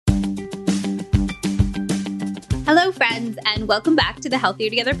Hello, friends, and welcome back to the Healthier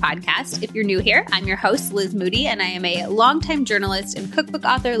Together podcast. If you're new here, I'm your host, Liz Moody, and I am a longtime journalist and cookbook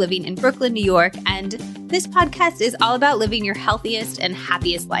author living in Brooklyn, New York. And this podcast is all about living your healthiest and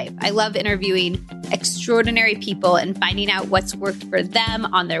happiest life. I love interviewing extraordinary people and finding out what's worked for them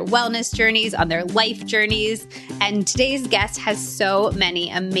on their wellness journeys, on their life journeys. And today's guest has so many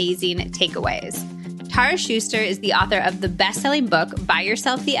amazing takeaways. Tara Schuster is the author of the best-selling book, Buy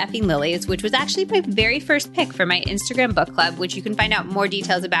Yourself the Effing Lilies, which was actually my very first pick for my Instagram book club, which you can find out more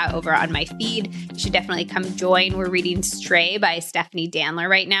details about over on my feed. You should definitely come join. We're reading Stray by Stephanie Danler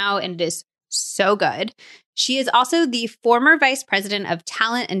right now, and it is so good. She is also the former vice president of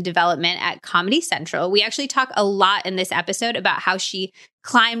talent and development at Comedy Central. We actually talk a lot in this episode about how she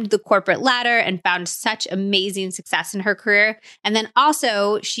climbed the corporate ladder and found such amazing success in her career. And then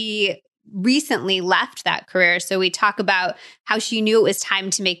also she recently left that career. So we talk about how she knew it was time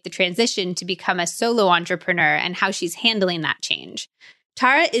to make the transition to become a solo entrepreneur and how she's handling that change.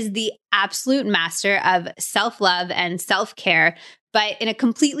 Tara is the absolute master of self-love and self-care, but in a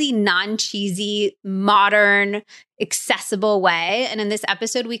completely non-cheesy, modern, accessible way. And in this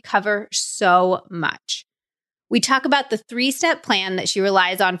episode, we cover so much. We talk about the 3-step plan that she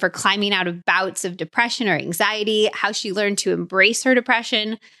relies on for climbing out of bouts of depression or anxiety, how she learned to embrace her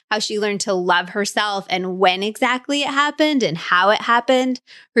depression, how she learned to love herself and when exactly it happened and how it happened,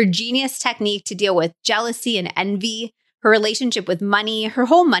 her genius technique to deal with jealousy and envy, her relationship with money. Her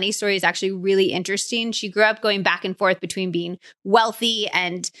whole money story is actually really interesting. She grew up going back and forth between being wealthy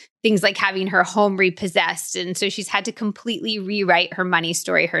and things like having her home repossessed. And so she's had to completely rewrite her money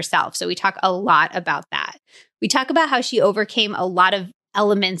story herself. So we talk a lot about that. We talk about how she overcame a lot of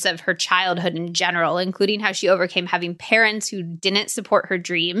elements of her childhood in general, including how she overcame having parents who didn't support her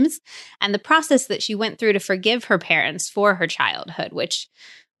dreams and the process that she went through to forgive her parents for her childhood, which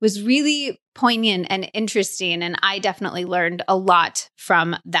was really poignant and interesting. And I definitely learned a lot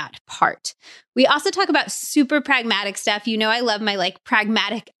from that part. We also talk about super pragmatic stuff. You know, I love my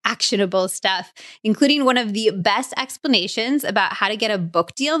pragmatic, actionable stuff, including one of the best explanations about how to get a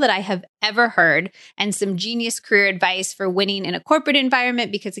book deal that I have ever heard and some genius career advice for winning in a corporate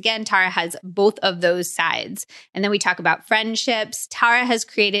environment, because again, Tara has both of those sides. And then we talk about friendships. Tara has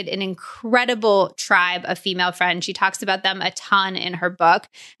created an incredible tribe of female friends. She talks about them a ton in her book,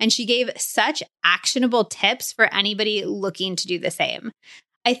 and she gave such actionable tips for anybody looking to do the same.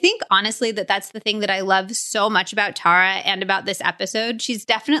 I think honestly that's the thing that I love so much about Tara and about this episode. She's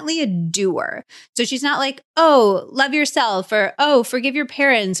definitely a doer. So she's not like, oh, love yourself, or oh, forgive your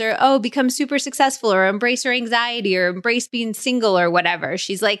parents, or oh, become super successful, or embrace your anxiety, or embrace being single, or whatever.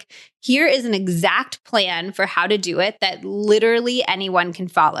 She's like, here is an exact plan for how to do it that literally anyone can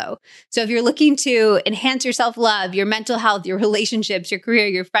follow. So if you're looking to enhance your self-love, your mental health, your relationships, your career,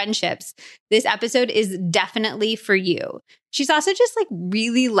 your friendships, this episode is definitely for you. She's also just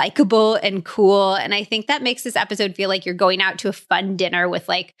really likable and cool. And I think that makes this episode feel like you're going out to a fun dinner with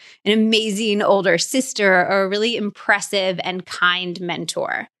an amazing older sister or a really impressive and kind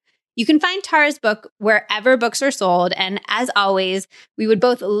mentor. You can find Tara's book wherever books are sold. And as always, we would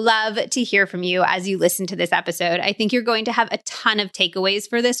both love to hear from you as you listen to this episode. I think you're going to have a ton of takeaways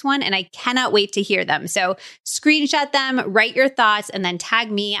for this one, and I cannot wait to hear them. So screenshot them, write your thoughts, and then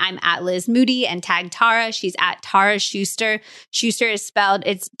tag me. I'm at Liz Moody, and tag Tara. She's at Tara Schuster. Schuster is spelled,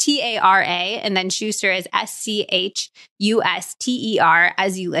 it's Tara, and then Schuster is Schuster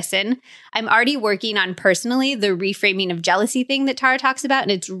as you listen. I'm already working on personally the reframing of jealousy thing that Tara talks about,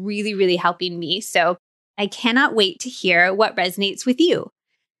 and it's really helping me. So I cannot wait to hear what resonates with you.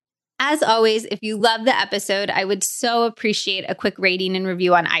 As always, if you love the episode, I would so appreciate a quick rating and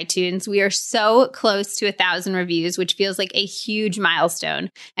review on iTunes. We are so close to 1,000 reviews, which feels like a huge milestone.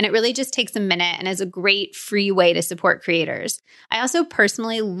 And it really just takes a minute and is a great free way to support creators. I also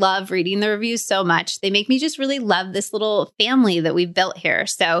personally love reading the reviews so much. They make me just really love this little family that we've built here.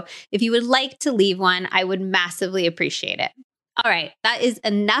 So if you would like to leave one, I would massively appreciate it. All right, that is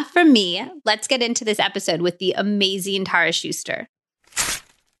enough from me. Let's get into this episode with the amazing Tara Schuster.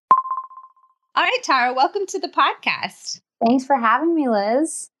 All right, Tara, welcome to the podcast. Thanks for having me,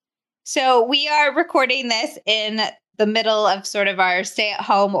 Liz. So we are recording this in the middle of sort of our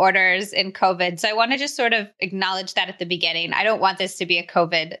stay-at-home orders in COVID. So I want to just sort of acknowledge that at the beginning. I don't want this to be a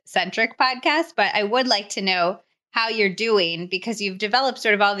COVID-centric podcast, but I would like to know how you're doing, because you've developed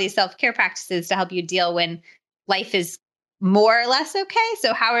sort of all these self-care practices to help you deal when life is more or less okay.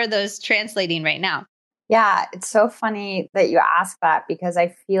 So how are those translating right now? Yeah, it's so funny that you ask that, because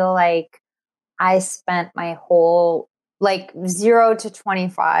I feel like I spent my whole 0 to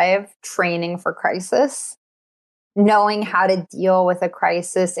 25 training for crisis. knowing how to deal with a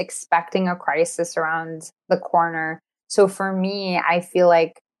crisis, expecting a crisis around the corner. So for me, I feel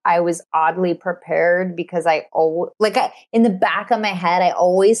like I was oddly prepared because in the back of my head, I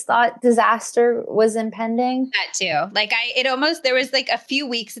always thought disaster was impending. That too. Like there was like a few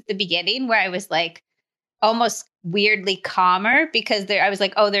weeks at the beginning where I was like almost weirdly calmer because I was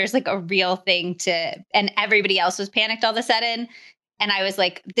like, oh, there's like a real thing and everybody else was panicked all of a sudden. And I was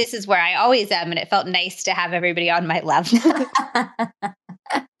like, this is where I always am. And it felt nice to have everybody on my level.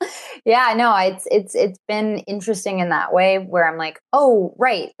 Yeah, no, it's been interesting in that way where I'm like, oh,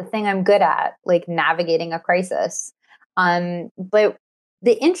 right, the thing I'm good at, like navigating a crisis. But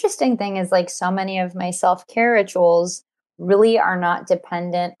the interesting thing is like so many of my self-care rituals really are not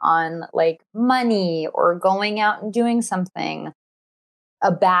dependent on like money or going out and doing something.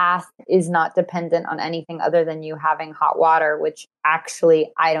 A bath is not dependent on anything other than you having hot water, which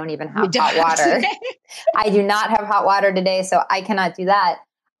actually I don't even have hot water. I do not have hot water today, so I cannot do that.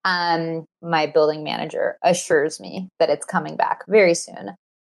 My building manager assures me that it's coming back very soon.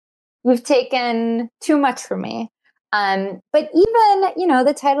 You've taken too much from me. But even,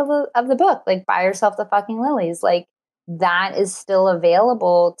 the title of the book, like Buy Yourself the Fucking Lilies, like that is still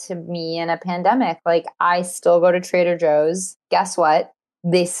available to me in a pandemic. Like I still go to Trader Joe's. Guess what?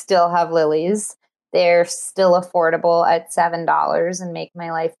 They still have lilies. They're still affordable at $7 and make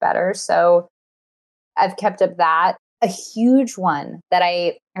my life better. So I've kept up that. A huge one that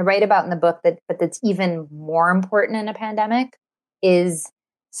I write about in the book but that's even more important in a pandemic is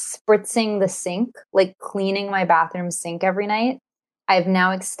spritzing the sink, like cleaning my bathroom sink every night. I've now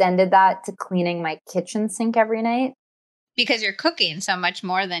extended that to cleaning my kitchen sink every night. Because you're cooking so much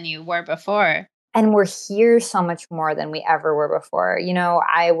more than you were before. And we're here so much more than we ever were before.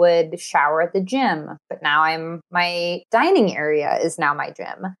 I would shower at the gym, but now my dining area is now my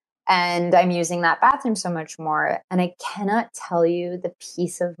gym. And I'm using that bathroom so much more. And I cannot tell you the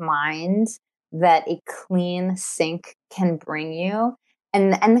peace of mind that a clean sink can bring you.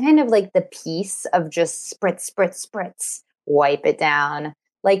 And kind of like the peace of just spritz, spritz, spritz, wipe it down.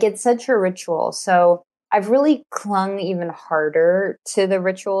 Like it's such a ritual. So I've really clung even harder to the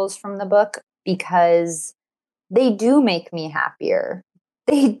rituals from the book because they do make me happier.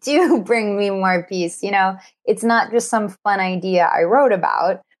 They do bring me more peace. It's not just some fun idea I wrote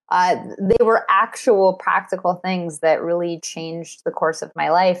about. They were actual practical things that really changed the course of my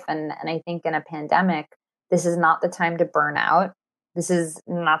life. And I think in a pandemic, this is not the time to burn out. This is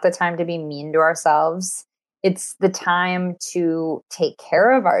not the time to be mean to ourselves. It's the time to take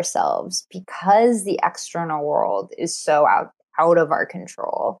care of ourselves because the external world is so out of our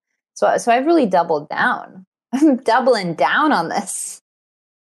control. So I've really doubled down. I'm doubling down on this.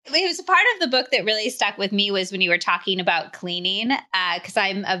 It was a part of the book that really stuck with me was when you were talking about cleaning, because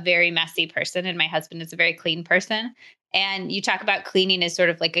I'm a very messy person and my husband is a very clean person. And you talk about cleaning as sort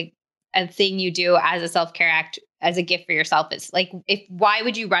of like a thing you do as a self-care act, as a gift for yourself. It's like, why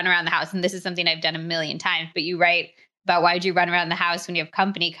would you run around the house? And this is something I've done a million times, but you write about why would you run around the house when you have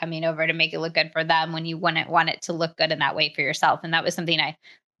company coming over to make it look good for them when you wouldn't want it to look good in that way for yourself. And that was something I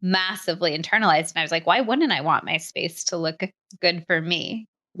massively internalized. And I was like, why wouldn't I want my space to look good for me?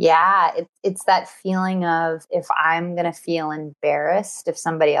 Yeah, it's that feeling of if I'm going to feel embarrassed if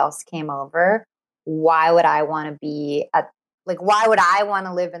somebody else came over, why would I want to why would I want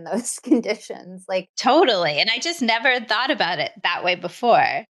to live in those conditions? Like, totally. And I just never thought about it that way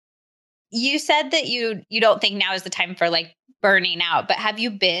before. You said that you don't think now is the time for like burning out, but have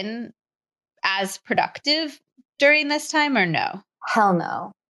you been as productive during this time or no? hell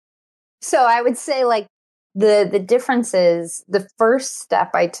no. So I would say like the difference is the first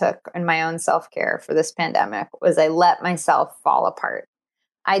step I took in my own self-care for this pandemic was I let myself fall apart.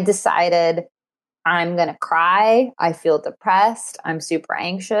 I decided I'm going to cry. I feel depressed. I'm super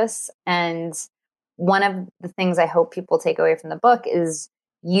anxious. And one of the things I hope people take away from the book is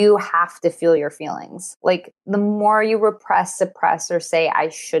you have to feel your feelings. Like the more you repress, suppress, or say, I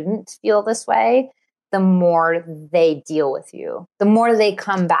shouldn't feel this way, the more they deal with you, the more they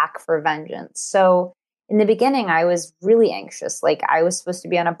come back for vengeance. So in the beginning, I was really anxious. Like I was supposed to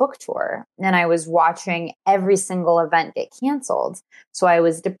be on a book tour and I was watching every single event get canceled. So I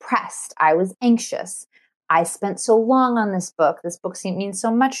was depressed. I was anxious. I spent so long on this book. This book means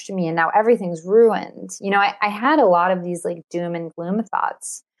so much to me. And now everything's ruined. I had a lot of these like doom and gloom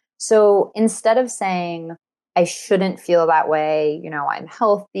thoughts. So instead of saying, I shouldn't feel that way, I'm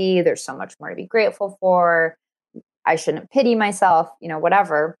healthy, there's so much more to be grateful for, I shouldn't pity myself,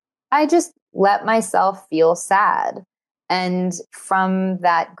 whatever, I just let myself feel sad. And from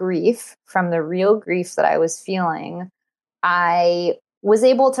that grief, from the real grief that I was feeling, I was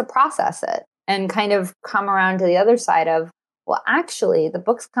able to process it. and kind of come around to the other side of, well, actually, the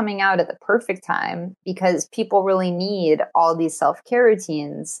book's coming out at the perfect time because people really need all these self-care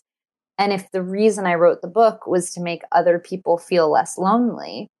routines. And if the reason I wrote the book was to make other people feel less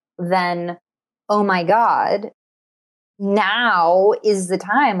lonely, then, oh my God, now is the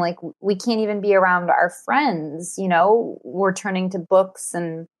time. Like, we can't even be around our friends, we're turning to books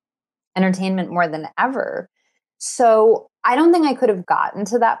and entertainment more than ever. So I don't think I could have gotten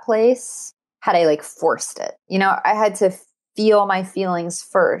to that place had I like forced it. I had to feel my feelings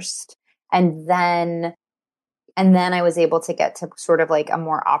first, and then I was able to get to sort of like a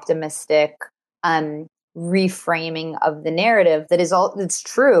more optimistic reframing of the narrative that is all it's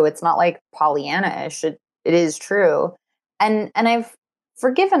true. It's not like Pollyanna-ish. It is true. And I've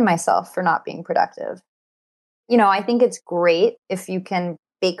forgiven myself for not being productive. I think it's great if you can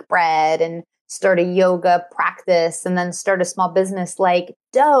bake bread and start a yoga practice and then start a small business. Like,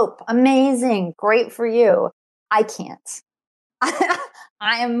 dope, amazing, great for you. I can't.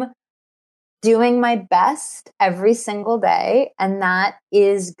 I'm doing my best every single day, and that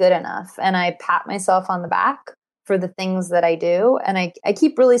is good enough. And I pat myself on the back for the things that I do. And I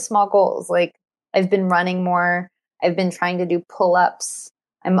keep really small goals. Like, I've been running more. I've been trying to do pull-ups.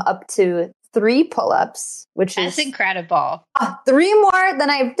 I'm up to 3 pull-ups, which That's is incredible. 3 more than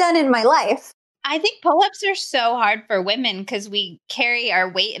I've done in my life. I think pull-ups are so hard for women because we carry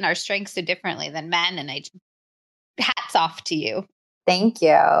our weight and our strength so differently than men. And hats off to you. Thank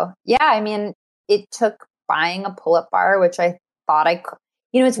you. Yeah, I mean, it took buying a pull-up bar, which I thought I could.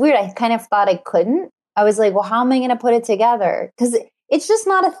 It's weird. I kind of thought I couldn't. I was like, well, how am I going to put it together? Because it's just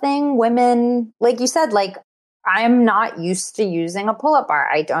not a thing women, like you said, like, I'm not used to using a pull-up bar.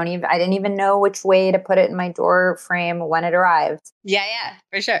 I didn't even know which way to put it in my door frame when it arrived. Yeah,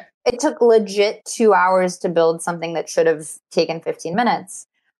 for sure. It took legit 2 hours to build something that should have taken 15 minutes.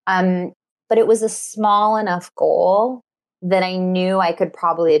 But it was a small enough goal that I knew I could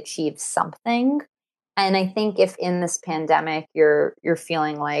probably achieve something. And I think if in this pandemic you're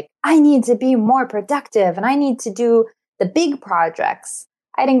feeling like, I need to be more productive and I need to do the big projects,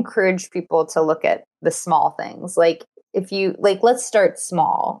 I'd encourage people to look at the small things. Like, if you let's start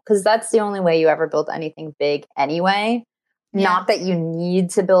small, because that's the only way you ever build anything big anyway. Yeah. Not that you need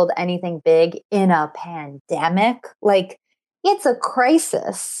to build anything big in a pandemic. Like, it's a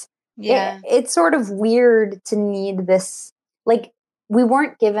crisis. Yeah. It's sort of weird to need this. Like, we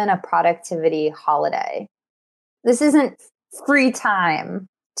weren't given a productivity holiday. This isn't free time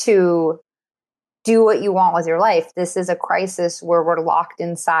to do what you want with your life. This is a crisis where we're locked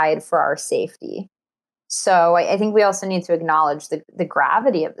inside for our safety. So I think we also need to acknowledge the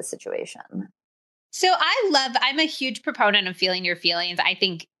gravity of the situation. So I'm a huge proponent of feeling your feelings. I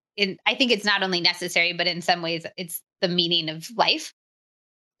think it's not only necessary, but in some ways it's the meaning of life.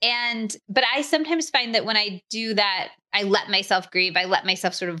 But I sometimes find that when I do that, I let myself grieve. I let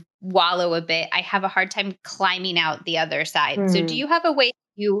myself sort of wallow a bit. I have a hard time climbing out the other side. So do you have a way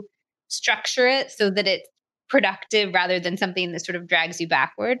you structure it so that it's productive rather than something that sort of drags you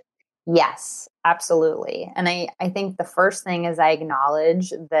backward? Yes, absolutely. And I think the first thing is I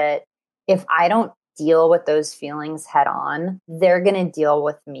acknowledge that if I don't deal with those feelings head on, they're going to deal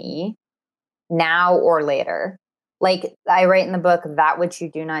with me now or later. Like I write in the book, that which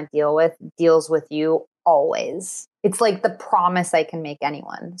you do not deal with deals with you always. It's like the promise I can make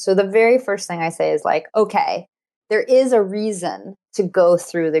anyone. So the very first thing I say is like, okay, there is a reason to go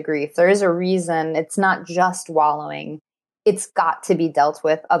through the grief. There is a reason. It's not just wallowing. It's got to be dealt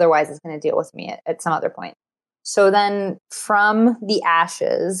with. Otherwise, it's going to deal with me at some other point. So then from the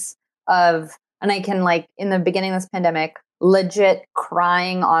ashes of, and I can like in the beginning of this pandemic, legit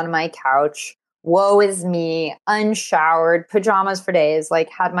crying on my couch, woe is me, unshowered, pajamas for days, like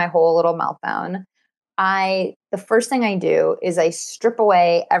had my whole little meltdown. The first thing I do is I strip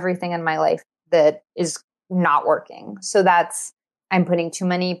away everything in my life that is not working. So I'm putting too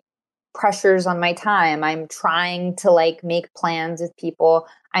many pressures on my time. I'm trying to like make plans with people.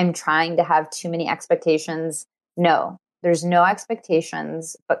 I'm trying to have too many expectations. No, there's no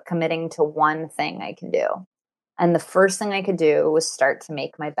expectations, but committing to one thing I can do. And the first thing I could do was start to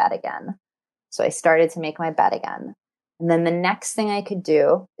make my bed again. So I started to make my bed again. And then the next thing I could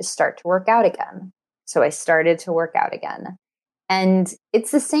do is start to work out again. So I started to work out again. And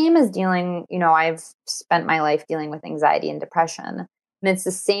it's the same as dealing, I've spent my life dealing with anxiety and depression. And it's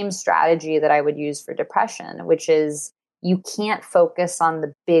the same strategy that I would use for depression, which is you can't focus on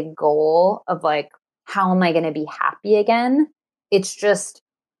the big goal of like, how am I going to be happy again? It's just,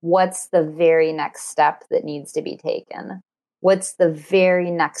 what's the very next step that needs to be taken? What's the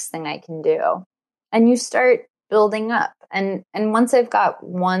very next thing I can do? And you start building up. And once I've got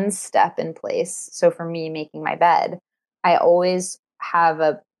one step in place, so for me, making my bed, I always have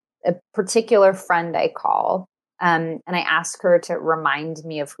a particular friend I call, and I ask her to remind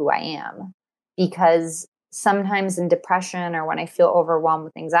me of who I am. Because sometimes in depression or when I feel overwhelmed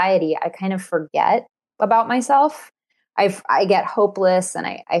with anxiety, I kind of forget about myself. I get hopeless, and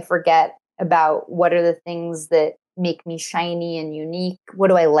I forget about what are the things that make me shiny and unique. What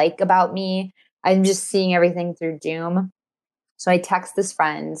do I like about me? I'm just seeing everything through doom. So I text this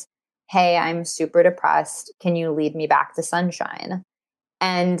friend, hey, I'm super depressed. Can you lead me back to sunshine?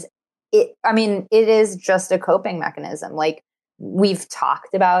 And it is just a coping mechanism. Like, we've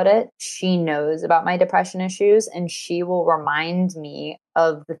talked about it. She knows about my depression issues, and she will remind me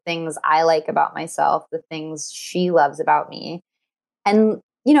of the things I like about myself, the things she loves about me. And,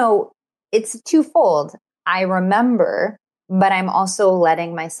 it's twofold. I remember, but I'm also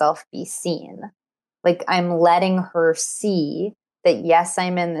letting myself be seen. Like, I'm letting her see that, yes,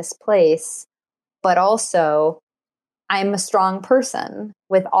 I'm in this place, but also I'm a strong person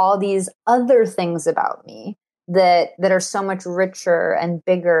with all these other things about me that are so much richer and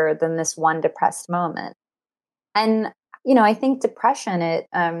bigger than this one depressed moment. And I think depression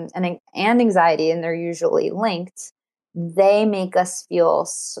and anxiety, and they're usually linked. They make us feel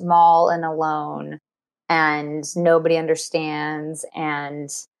small and alone, and nobody understands, and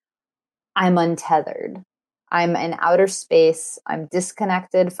I'm untethered. I'm in outer space. I'm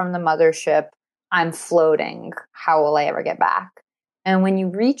disconnected from the mothership. I'm floating. How will I ever get back? And when you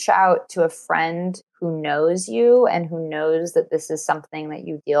reach out to a friend who knows you and who knows that this is something that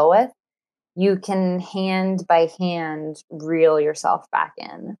you deal with, you can hand by hand reel yourself back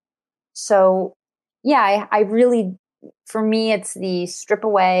in. So, yeah, I really, for me, it's the strip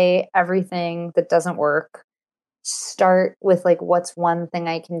away everything that doesn't work. Start with like, what's one thing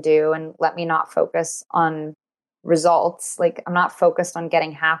I can do, and let me not focus on results. Like, I'm not focused on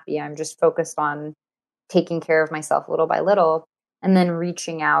getting happy. I'm just focused on taking care of myself little by little, and then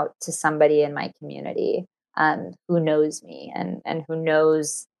reaching out to somebody in my community who knows me and who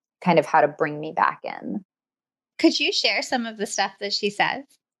knows kind of how to bring me back in. Could you share some of the stuff that she says?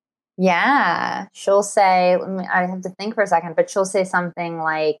 Yeah. She'll say, I have to think for a second, but she'll say something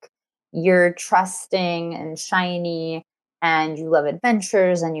like, you're trusting and shiny, and you love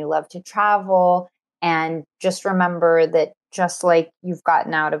adventures, and you love to travel. And just remember that just like you've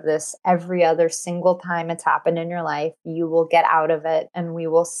gotten out of this every other single time it's happened in your life, you will get out of it, and we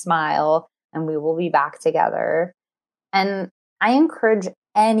will smile, and we will be back together. And I encourage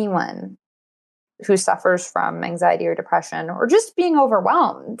anyone who suffers from anxiety or depression, or just being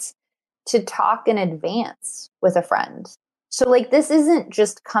overwhelmed, to talk in advance with a friend. So, like, this isn't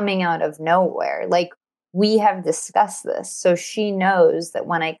just coming out of nowhere. Like, we have discussed this. So she knows that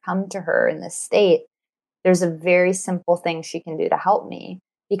when I come to her in this state, there's a very simple thing she can do to help me,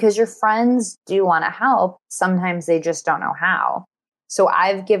 because your friends do want to help. Sometimes they just don't know how. So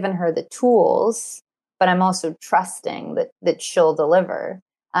I've given her the tools, but I'm also trusting that she'll deliver.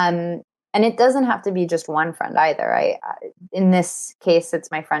 And it doesn't have to be just one friend either. In this case,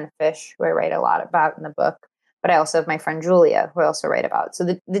 it's my friend Fish, who I write a lot about in the book, but I also have my friend Julia, who I also write about. So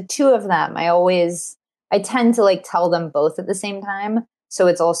the two of them, I tend to like tell them both at the same time. So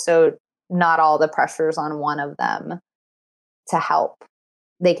it's also not all the pressures on one of them to help.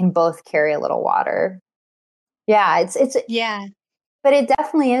 They can both carry a little water. Yeah, Yeah. but it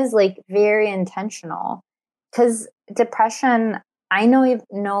definitely is like very intentional, because depression, I no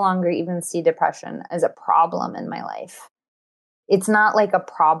longer even see depression as a problem in my life. It's not like a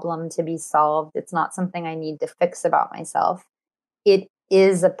problem to be solved. It's not something I need to fix about myself. It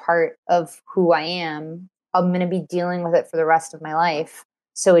is a part of who I am. I'm going to be dealing with it for the rest of my life.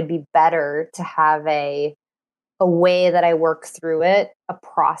 So it'd be better to have a way that I work through it, a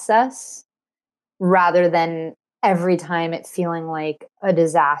process, rather than every time it feeling like a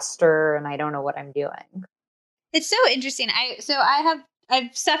disaster and I don't know what I'm doing. It's so interesting.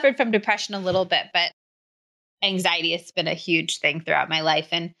 I've suffered from depression a little bit, but anxiety has been a huge thing throughout my life.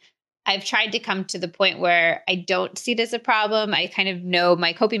 And I've tried to come to the point where I don't see it as a problem. I kind of know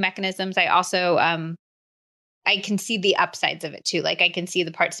my coping mechanisms. I also, I can see the upsides of it too. Like, I can see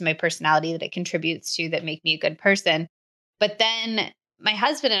the parts of my personality that it contributes to that make me a good person. But then my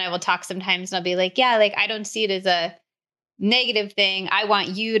husband and I will talk sometimes, and I'll be like, yeah, like, I don't see it as a negative thing. I want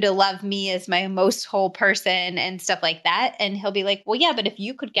you to love me as my most whole person and stuff like that. And he'll be like, well, yeah, but if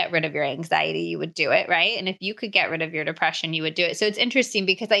you could get rid of your anxiety, you would do it. Right. And if you could get rid of your depression, you would do it. So it's interesting,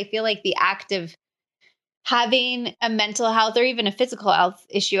 because I feel like the act of having a mental health or even a physical health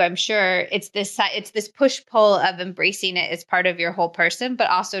issue, I'm sure it's this push pull of embracing it as part of your whole person, but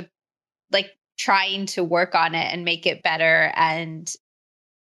also like trying to work on it and make it better and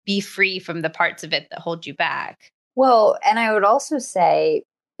be free from the parts of it that hold you back. Well, and I would also say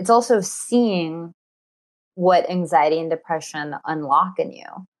it's also seeing what anxiety and depression unlock in you,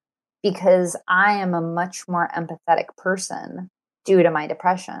 because I am a much more empathetic person due to my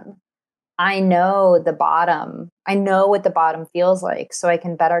depression. I know the bottom. I know what the bottom feels like, so I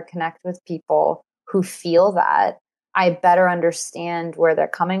can better connect with people who feel that. I better understand where they're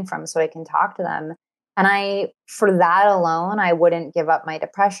coming from so I can talk to them. And for that alone, I wouldn't give up my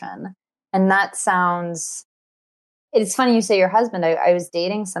depression. And that sounds, it's funny you say your husband. I was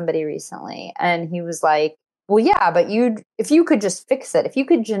dating somebody recently and he was like, well, yeah, but if you could just fix it, if you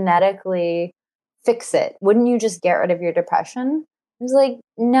could genetically fix it, wouldn't you just get rid of your depression? I was like,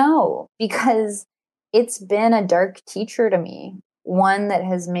 no, because it's been a dark teacher to me, one that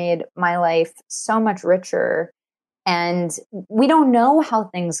has made my life so much richer. And we don't know how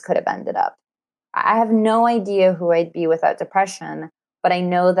things could have ended up. I have no idea who I'd be without depression, but I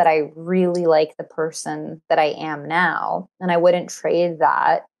know that I really like the person that I am now, and I wouldn't trade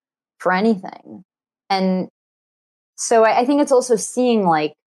that for anything. And so I think it's also seeing,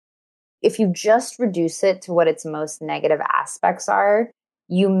 like, if you just reduce it to what its most negative aspects are,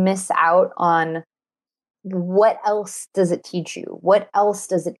 you miss out on what else does it teach you? What else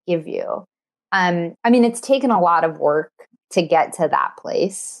does it give you? I mean, it's taken a lot of work to get to that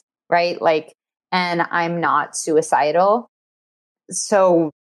place, right? Like, and I'm not suicidal.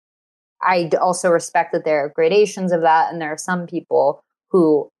 So also respect that there are gradations of that. And there are some people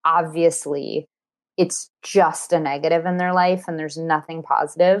who obviously it's just a negative in their life and there's nothing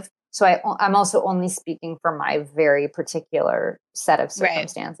positive. So I'm also only speaking for my very particular set of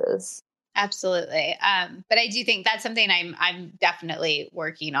circumstances. Right. Absolutely. But I do think that's something I'm definitely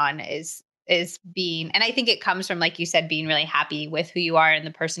working on is being, and I think it comes from, like you said, being really happy with who you are and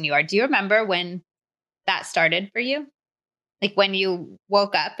the person you are. Do you remember when that started for you? Like when you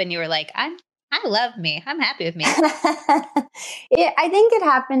woke up and you were like, I love me. I'm happy with me. I think it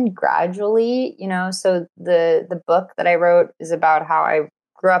happened gradually, so the book that I wrote is about how I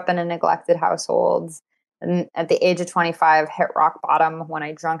grew up in a neglected household and at the age of 25 hit rock bottom when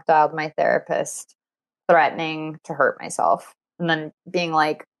I drunk dialed my therapist threatening to hurt myself and then being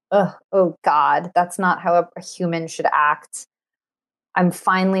like, oh God, that's not how a human should act. I'm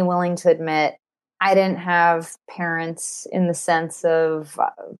finally willing to admit I didn't have parents in the sense of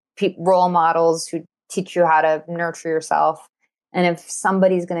role models who teach you how to nurture yourself. And if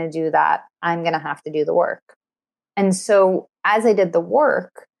somebody's going to do that, I'm going to have to do the work. And so as I did the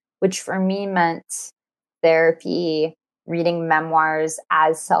work, which for me meant therapy, reading memoirs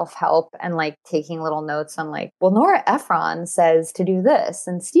as self-help and like taking little notes on like, well, Nora Ephron says to do this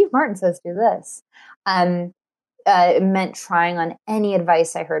and Steve Martin says to do this. It meant trying on any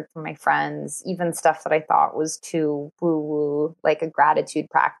advice I heard from my friends, even stuff that I thought was too woo-woo, like a gratitude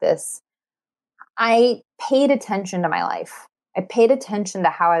practice. I paid attention to my life. I paid attention to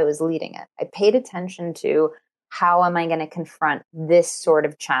how I was leading it. I paid attention to how am I going to confront this sort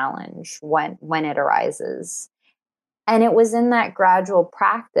of challenge when it arises. And it was in that gradual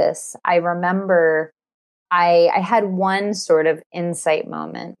practice, I remember I had one sort of insight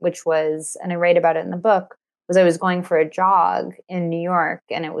moment, which was, and I write about it in the book, was I was going for a jog in New York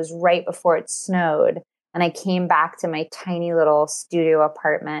and it was right before it snowed. And I came back to my tiny little studio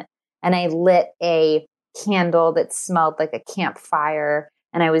apartment and I lit a candle that smelled like a campfire.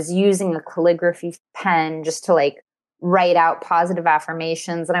 And I was using a calligraphy pen just to like write out positive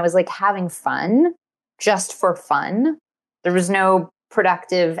affirmations. And I was like having fun just for fun. There was no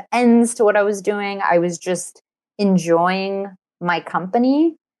productive ends to what I was doing. I was just enjoying my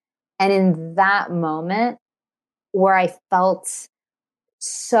company. And in that moment where I felt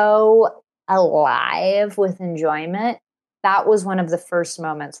so alive with enjoyment, that was one of the first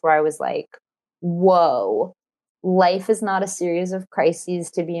moments where I was like, whoa, life is not a series of crises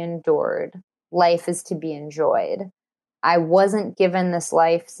to be endured. Life is to be enjoyed. I wasn't given this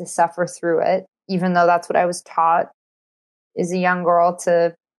life to suffer through it, even though that's what I was taught as a young girl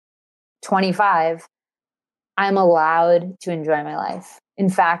to 25. I'm allowed to enjoy my life. In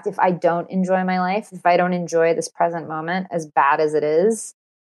fact, if I don't enjoy my life, if I don't enjoy this present moment, as bad as it is,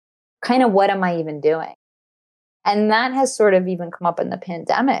 kind of what am I even doing? And that has sort of even come up in the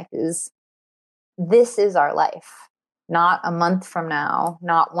pandemic is this is our life, not a month from now,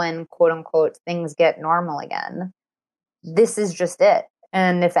 not when quote unquote things get normal again. This is just it.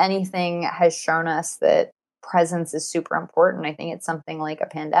 And if anything has shown us that presence is super important, I think it's something like a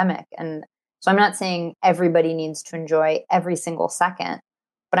pandemic. And so I'm not saying everybody needs to enjoy every single second,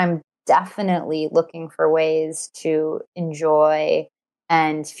 but I'm definitely looking for ways to enjoy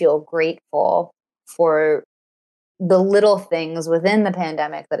and feel grateful for the little things within the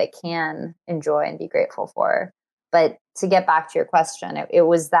pandemic that I can enjoy and be grateful for. But to get back to your question, it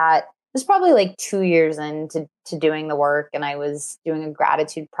was probably like 2 years into doing the work, and I was doing a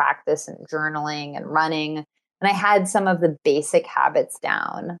gratitude practice and journaling and running, and I had some of the basic habits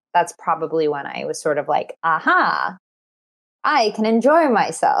down. That's probably when I was sort of like, aha, I can enjoy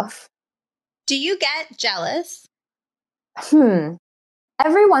myself. Do you get jealous?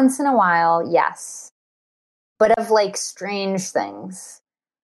 Every once in a while, yes, but of like strange things.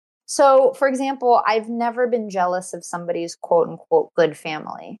 So, for example, I've never been jealous of somebody's quote unquote good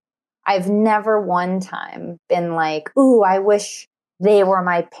family. I've never one time been like, ooh, I wish they were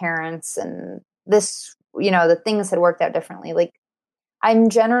my parents and this, the things had worked out differently. Like, I'm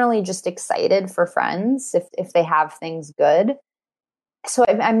generally just excited for friends if they have things good. So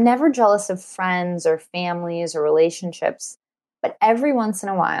I'm never jealous of friends or families or relationships, but every once in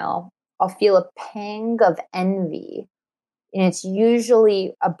a while, I'll feel a pang of envy. And it's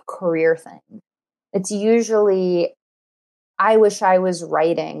usually a career thing. It's usually, I wish I was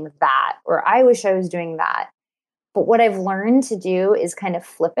writing that, or I wish I was doing that. But what I've learned to do is kind of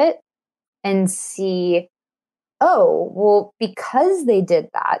flip it and see, oh, well, because they did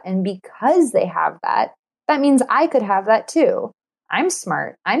that and because they have that, that means I could have that too. I'm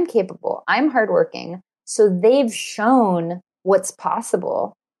smart. I'm capable. I'm hardworking. So they've shown what's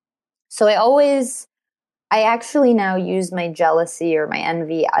possible. So I actually now use my jealousy or my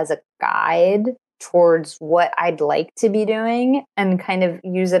envy as a guide towards what I'd like to be doing and kind of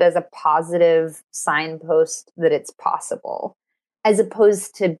use it as a positive signpost that it's possible, as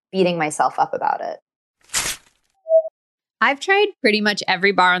opposed to beating myself up about it. I've tried pretty much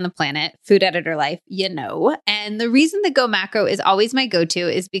every bar on the planet, food editor life, and the reason the Go Macro is always my go-to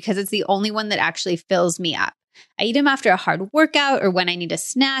is because it's the only one that actually fills me up. I eat them after a hard workout or when I need a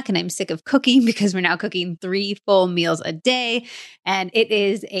snack and I'm sick of cooking because we're now cooking 3 full meals a day, and it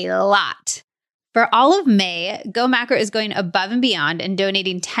is a lot. For all of May, Go Macro is going above and beyond and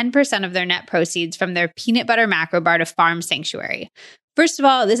donating 10% of their net proceeds from their peanut butter macro bar to Farm Sanctuary. First of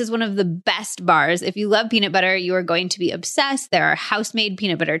all, this is one of the best bars. If you love peanut butter, you are going to be obsessed. There are house-made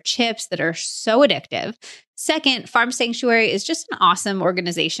peanut butter chips that are so addictive. Second, Farm Sanctuary is just an awesome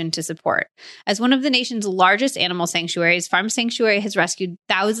organization to support. As one of the nation's largest animal sanctuaries, Farm Sanctuary has rescued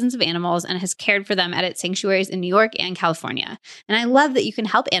thousands of animals and has cared for them at its sanctuaries in New York and California. And I love that you can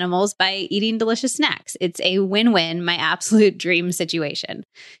help animals by eating delicious snacks. It's a win-win, my absolute dream situation.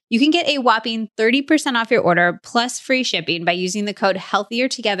 You can get a whopping 30% off your order plus free shipping by using the code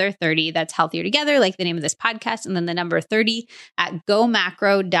HEALTHIERTOGETHER30. That's healthier together, like the name of this podcast, and then the number 30 at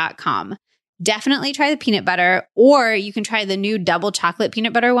gomacro.com. Definitely try the peanut butter, or you can try the new double chocolate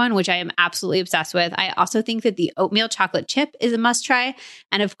peanut butter one, which I am absolutely obsessed with. I also think that the oatmeal chocolate chip is a must try.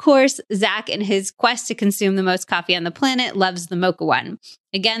 And of course, Zach, in his quest to consume the most coffee on the planet, loves the mocha one.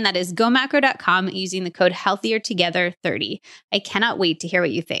 Again, that is gomacro.com using the code HEALTHIERTOGETHER30. I cannot wait to hear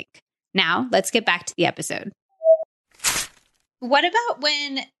what you think. Now, let's get back to the episode. What about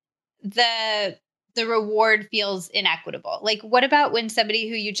when the reward feels inequitable? Like, what about when somebody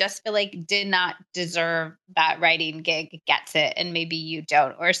who you just feel like did not deserve that writing gig gets it and maybe you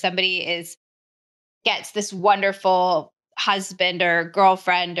don't, or somebody gets this wonderful husband or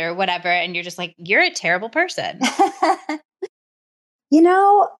girlfriend or whatever, and you're just like, you're a terrible person. I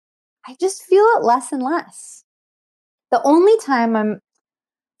just feel it less and less. The only time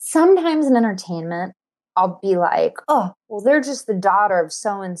sometimes in entertainment, I'll be like, oh, well, they're just the daughter of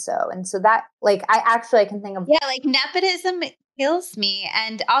so-and-so. And so that, like, I can think of. Yeah, like nepotism kills me.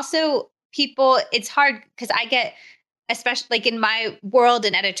 And also it's hard because I get, especially like in my world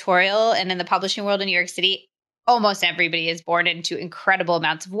in editorial and in the publishing world in New York City, almost everybody is born into incredible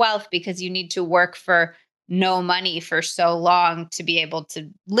amounts of wealth because you need to work for no money for so long to be able to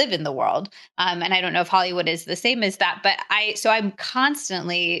live in the world. And I don't know if Hollywood is the same as that, but I'm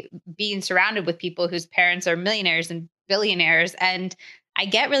constantly being surrounded with people whose parents are millionaires and billionaires. And I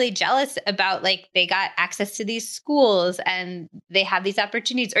get really jealous about like they got access to these schools and they have these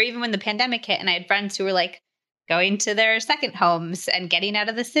opportunities. Or even when the pandemic hit and I had friends who were like going to their second homes and getting out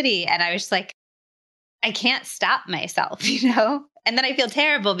of the city. And I was just like, I can't stop myself, And then I feel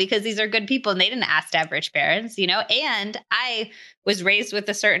terrible because these are good people and they didn't ask to have rich parents, and I was raised with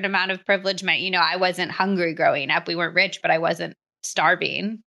a certain amount of privilege. I wasn't hungry growing up. We weren't rich, but I wasn't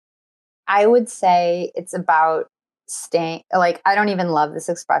starving. I would say it's about staying, like, I don't even love this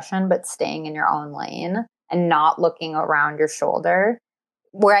expression, but staying in your own lane and not looking around your shoulder.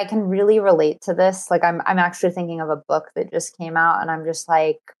 Where I can really relate to this, like I'm actually thinking of a book that just came out and I'm just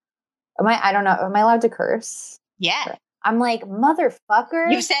like, am I don't know, am I allowed to curse? Yeah. I'm like,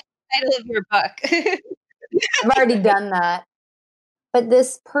 motherfucker. You said the title of your book. I've already done that. But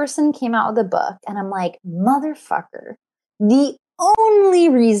this person came out with a book, and I'm like, motherfucker. The only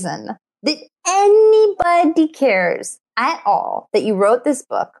reason that anybody cares at all that you wrote this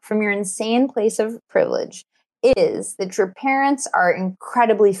book from your insane place of privilege is that your parents are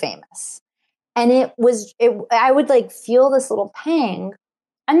incredibly famous. And I would like feel this little pang.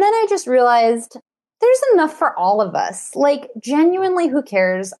 And then I just realized there's enough for all of us. Like, genuinely, who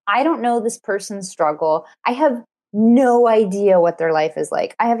cares? I don't know this person's struggle. I have no idea what their life is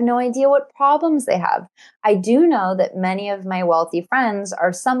like. I have no idea what problems they have. I do know that many of my wealthy friends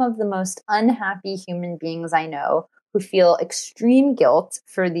are some of the most unhappy human beings I know, who feel extreme guilt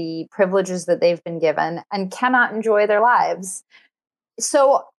for the privileges that they've been given and cannot enjoy their lives.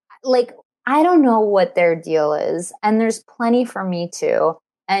 So, like, I don't know what their deal is. And there's plenty for me too.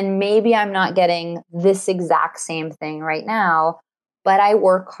 And maybe I'm not getting this exact same thing right now, but I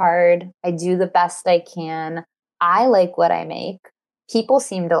work hard. I do the best I can. I like what I make. People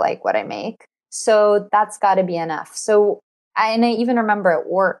seem to like what I make. So that's got to be enough. And I even remember at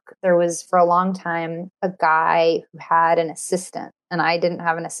work, there was for a long time a guy who had an assistant, and I didn't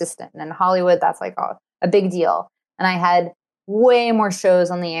have an assistant. And in Hollywood, that's like a big deal. And I had way more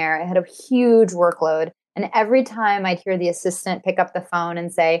shows on the air. I had a huge workload. And every time I'd hear the assistant pick up the phone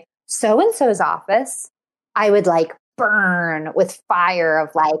and say, so and so's office, I would like burn with fire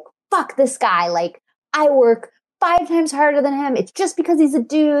of like, fuck this guy. Like, I work 5 times harder than him. It's just because he's a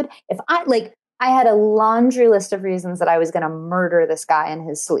dude. I had a laundry list of reasons that I was going to murder this guy in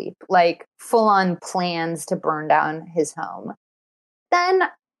his sleep, like full on plans to burn down his home. Then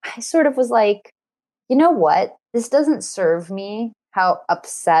I sort of was like, you know what? This doesn't serve me, how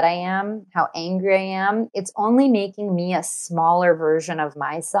upset I am, how angry I am. It's only making me a smaller version of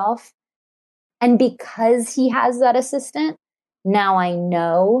myself. And because he has that assistant, now I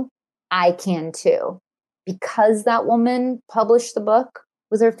know I can too. Because that woman published the book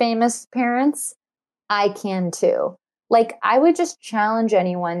with her famous parents, I can too. Like, I would just challenge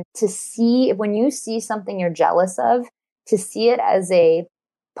anyone to see, when you see something you're jealous of, to see it as a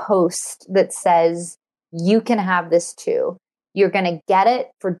post that says, you can have this too. You're going to get it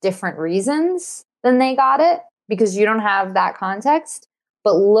for different reasons than they got it because you don't have that context,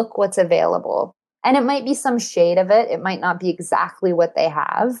 but look what's available. And it might be some shade of it. It might not be exactly what they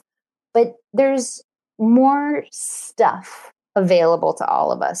have, but there's more stuff available to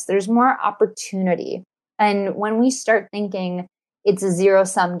all of us. There's more opportunity. And when we start thinking it's a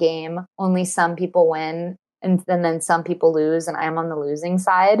zero-sum game, only some people win, and then some people lose, and I'm on the losing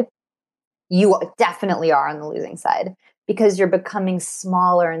side, you definitely are on the losing side because you're becoming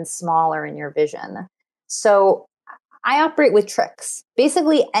smaller and smaller in your vision. So I operate with tricks.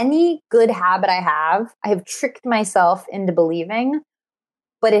 Basically, any good habit I have tricked myself into believing,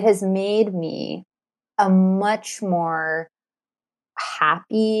 but it has made me a much more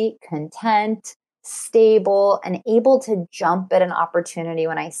happy, content, stable, and able to jump at an opportunity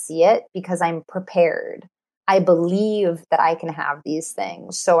when I see it because I'm prepared. I believe that I can have these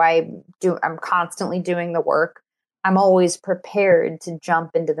things. So I'm constantly doing the work. I'm always prepared to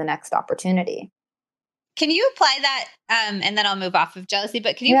jump into the next opportunity. Can you apply that? And then I'll move off of jealousy,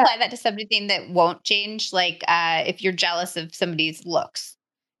 but can you apply that to something that won't change? Like if you're jealous of somebody's looks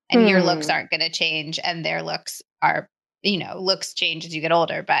and your looks aren't going to change and their looks are, looks change as you get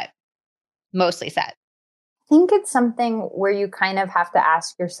older, but mostly set. I think it's something where you kind of have to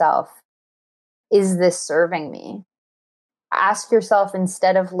ask yourself, is this serving me? Ask yourself,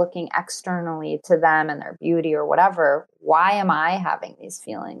 instead of looking externally to them and their beauty or whatever, why am I having these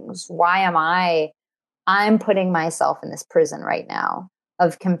feelings? I'm putting myself in this prison right now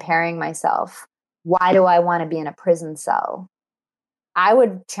of comparing myself. Why do I want to be in a prison cell? I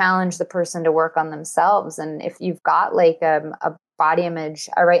would challenge the person to work on themselves. And if you've got like a body image,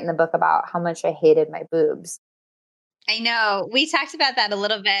 I write in the book about how much I hated my boobs. I know. We talked about that a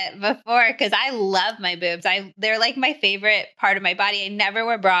little bit before because I love my boobs. They're like my favorite part of my body. I never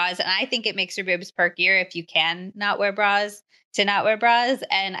wear bras, and I think it makes your boobs perkier if you can not wear bras to not wear bras.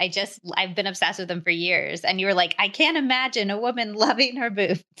 And I've been obsessed with them for years. And you were like, I can't imagine a woman loving her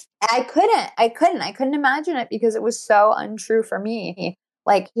boobs. I couldn't imagine it because it was so untrue for me.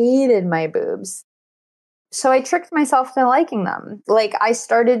 Like, hated my boobs. So I tricked myself to liking them. Like, I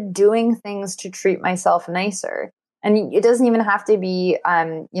started doing things to treat myself nicer. And it doesn't even have to be,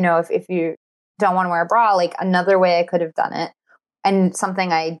 if you don't want to wear a bra, like another way I could have done it. And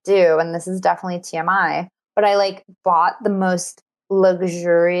something I do, and this is definitely TMI, but I like bought the most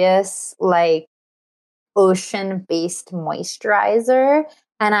luxurious, like ocean based moisturizer.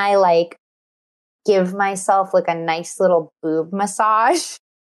 And I like give myself like a nice little boob massage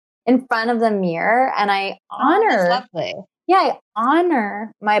in front of the mirror. And I Oh, that's honor, lovely. yeah, I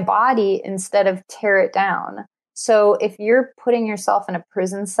honor my body instead of tear it down. So if you're putting yourself in a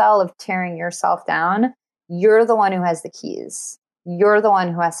prison cell of tearing yourself down, you're the one who has the keys. You're the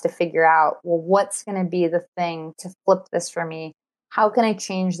one who has to figure out, well, what's going to be the thing to flip this for me? How can I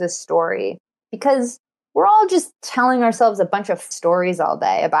change this story? Because we're all just telling ourselves a bunch of stories all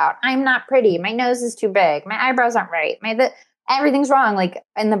day about, I'm not pretty, my nose is too big, my eyebrows aren't right, everything's wrong. Like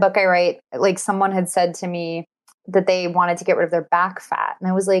in the book I write, like someone had said to me that they wanted to get rid of their back fat. And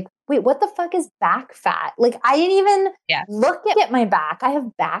I was like, wait, what the fuck is back fat? Like I didn't even look at my back. I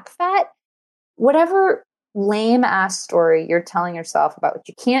have back fat. Whatever lame ass story you're telling yourself about what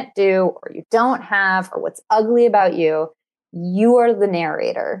you can't do or you don't have or what's ugly about you are the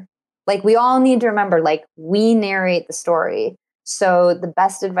narrator. Like we all need to remember, like we narrate the story. So the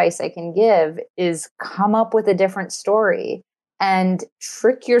best advice I can give is come up with a different story and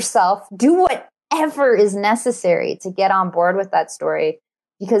trick yourself. Do whatever is necessary to get on board with that story.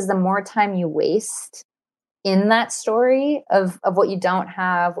 Because the more time you waste in that story of what you don't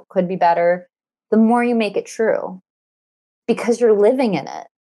have, what could be better, the more you make it true because you're living in it.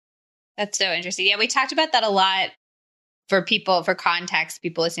 That's so interesting. Yeah, we talked about that a lot for people, for context,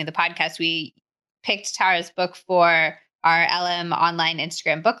 people listening to the podcast. We picked Tara's book for our LM online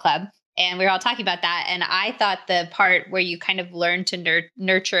Instagram book club. And we were all talking about that. And I thought the part where you kind of learn to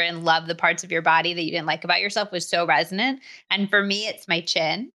nurture and love the parts of your body that you didn't like about yourself was so resonant. And for me, it's my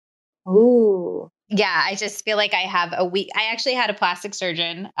chin. Ooh. Yeah, I just feel like I have a weak. I actually had a plastic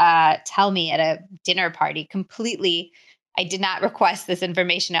surgeon tell me at a dinner party completely. I did not request this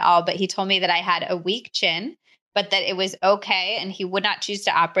information at all, but he told me that I had a weak chin, but that it was okay. And he would not choose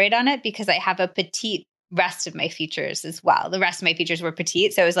to operate on it because I have a petite rest of my features as well. The rest of my features were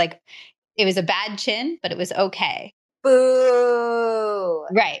petite. So it was like, it was a bad chin, but it was okay. Boo.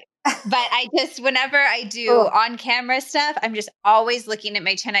 Right. But I just, whenever I do on camera stuff, I'm just always looking at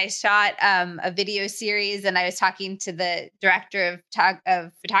my chin. I shot a video series and I was talking to the director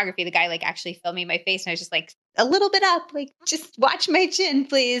of photography, the guy like actually filming my face. And I was just like a little bit up, like just watch my chin,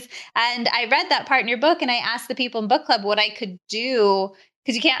 please. And I read that part in your book and I asked the people in book club what I could do.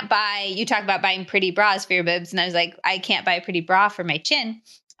 Because you talk about buying pretty bras for your boobs. And I was like, I can't buy a pretty bra for my chin.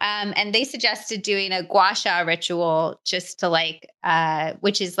 And they suggested doing a gua sha ritual just to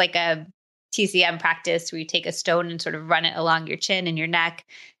which is like a TCM practice where you take a stone and sort of run it along your chin and your neck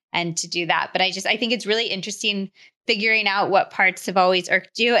and to do that. But I think it's really interesting figuring out what parts have always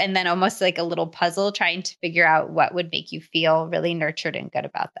irked you and then almost like a little puzzle trying to figure out what would make you feel really nurtured and good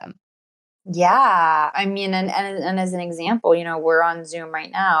about them. Yeah. I mean, and as an example, we're on Zoom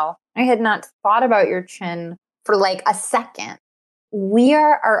right now. I had not thought about your chin for like a second. We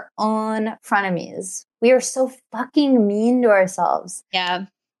are our own frenemies. We are so fucking mean to ourselves. Yeah.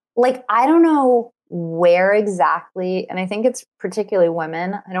 Like, I don't know where exactly, and I think it's particularly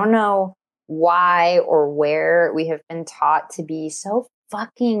women. I don't know why or where we have been taught to be so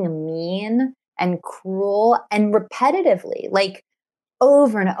fucking mean and cruel and repetitively, like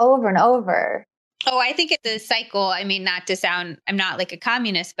over and over and over. Oh, I think it's a cycle. I mean, I'm not like a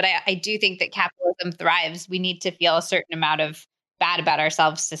communist, but I do think that capitalism thrives. We need to feel a certain amount of bad about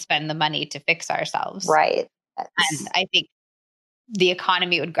ourselves to spend the money to fix ourselves. Right. And I think the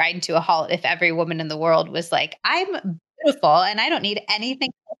economy would grind to a halt if every woman in the world was like, I'm beautiful and I don't need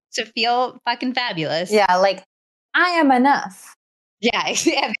anything else to feel fucking fabulous. Yeah. Like, I am enough. Yeah. If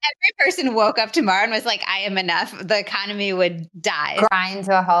every person woke up tomorrow and was like, I am enough, the economy would die. Grind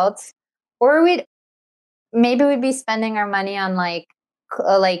to a halt. Or maybe we'd be spending our money on like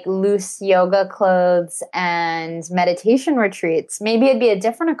loose yoga clothes and meditation retreats. Maybe it'd be a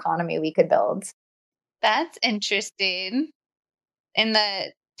different economy we could build. That's interesting. In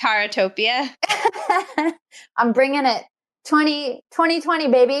the Taratopia. I'm bringing it. 2020,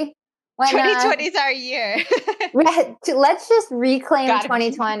 baby. 2020 is our year. Let's just reclaim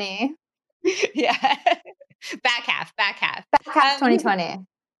 2020. Yeah. Back half. Back half 2020.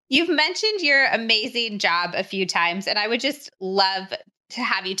 You've mentioned your amazing job a few times, and I would just love to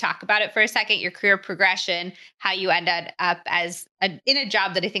have you talk about it for a second, your career progression, how you ended up in a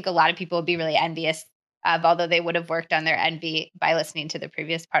job that I think a lot of people would be really envious of, although they would have worked on their envy by listening to the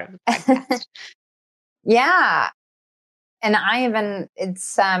previous part of the podcast. Yeah. And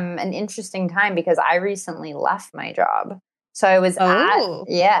it's an interesting time because I recently left my job. So I was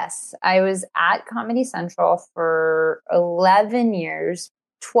I was at Comedy Central for 11 years,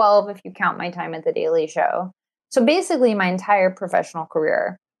 12 if you count my time at The Daily Show. So basically my entire professional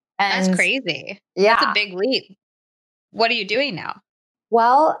career. And that's crazy. Yeah. That's a big leap. What are you doing now?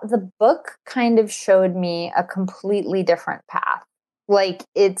 Well, the book kind of showed me a completely different path. Like,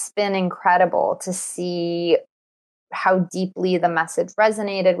 it's been incredible to see how deeply the message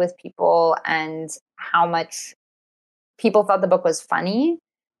resonated with people and how much people thought the book was funny,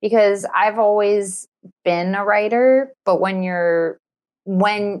 because I've always been a writer, but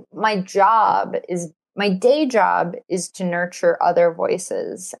when my day job is to nurture other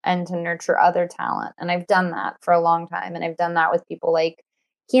voices and to nurture other talent. And I've done that for a long time. And I've done that with people like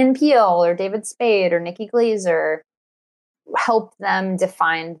Key and Peele or David Spade or Nikki Glazer, help them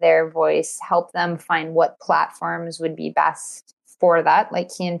define their voice, help them find what platforms would be best for that. Like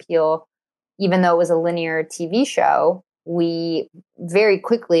Key and Peele, even though it was a linear TV show, we very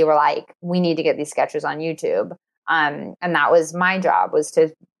quickly were like, we need to get these sketches on YouTube. And that was my job, was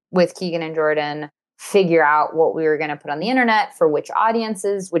to, with Keegan and Jordan, figure out what we were going to put on the internet for which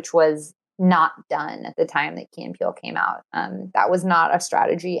audiences, which was not done at the time that Key and Peele came out. That was not a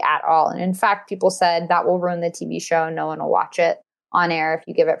strategy at all. And in fact, people said that will ruin the TV show. No one will watch it on air if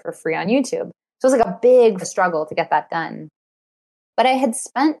you give it for free on YouTube. So it was like a big struggle to get that done. But I had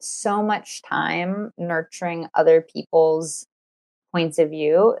spent so much time nurturing other people's points of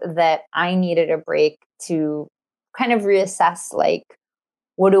view that I needed a break to kind of reassess, like,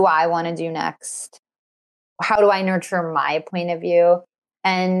 what do I want to do next? How do I nurture my point of view?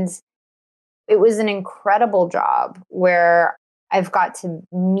 And it was an incredible job where I've got to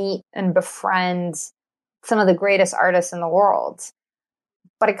meet and befriend some of the greatest artists in the world.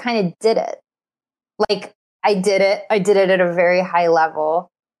 But I kind of did it. Like, I did it. I did it at a very high level.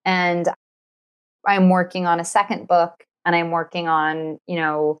 And I'm working on a second book, and I'm working on,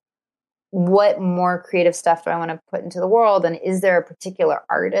 what more creative stuff do I want to put into the world? And is there a particular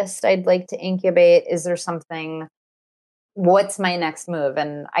artist I'd like to incubate? Is there something, what's my next move?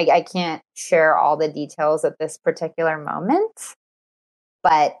 And I can't share all the details at this particular moment,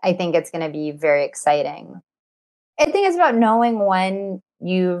 but I think it's going to be very exciting. I think it's about knowing when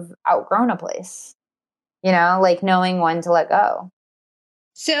you've outgrown a place, like knowing when to let go.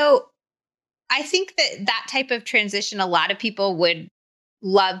 So I think that type of transition, a lot of people would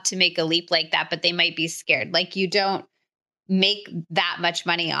love to make a leap like that, but they might be scared. Like, you don't make that much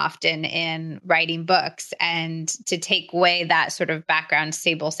money often in writing books, and to take away that sort of background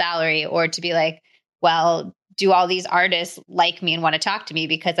stable salary, or to be like, well, do all these artists like me and want to talk to me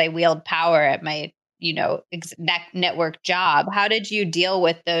because I wield power at my network job? How did you deal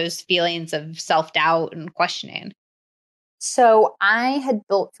with those feelings of self-doubt and questioning? So I had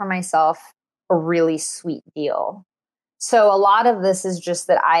built for myself a really sweet deal. So a lot of this is just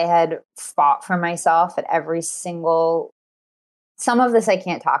that I had fought for myself at every single, some of this I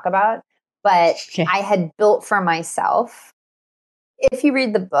can't talk about, but Okay. I had built for myself. If you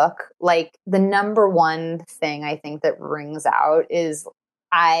read the book, like, the number one thing I think that rings out is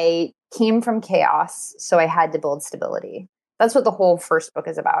I came from chaos, so I had to build stability. That's what the whole first book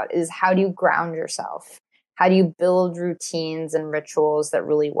is about, is how do you ground yourself? How do you build routines and rituals that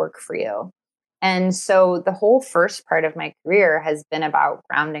really work for you? And so the whole first part of my career has been about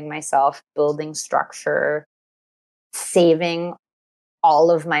grounding myself, building structure, saving all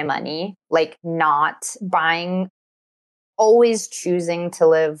of my money, like not buying, always choosing to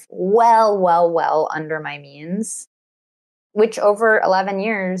live well under my means, which over 11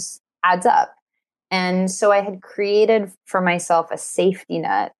 years adds up. And so I had created for myself a safety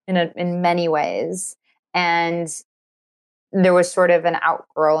net in many ways. And there was sort of an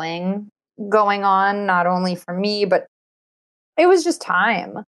outgrowing going on, not only for me, but it was just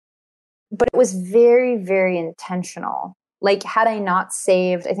time. But it was very, very intentional. Like, had I not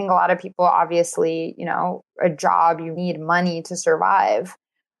saved, I think a lot of people, obviously, a job, you need money to survive.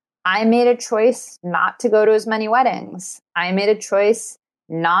 I made a choice not to go to as many weddings. I made a choice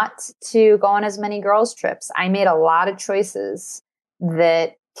not to go on as many girls' trips. I made a lot of choices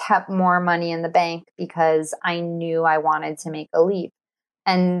that kept more money in the bank because I knew I wanted to make a leap.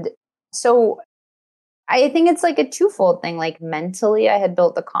 And so I think it's like a twofold thing. Like, mentally, I had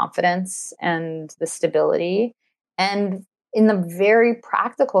built the confidence and the stability. And in the very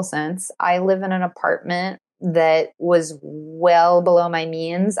practical sense, I live in an apartment that was well below my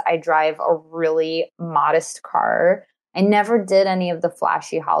means. I drive a really modest car. I never did any of the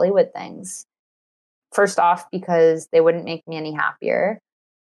flashy Hollywood things. First off, because they wouldn't make me any happier.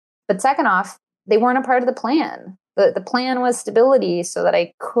 But second off, they weren't a part of the plan. The plan was stability so that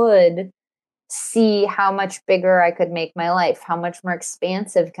I could see how much bigger I could make my life, how much more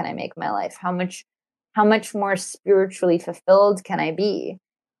expansive can I make my life, how much more spiritually fulfilled can I be.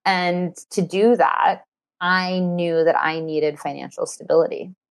 And to do that, I knew that I needed financial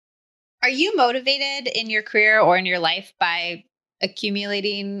stability. Are you motivated in your career or in your life by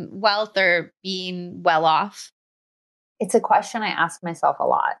accumulating wealth or being well off? It's a question I ask myself a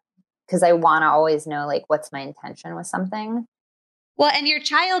lot because I want to always know, like, what's my intention with something. Well, and your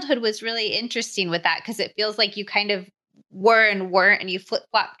childhood was really interesting with that because it feels like you kind of were and weren't, and you flip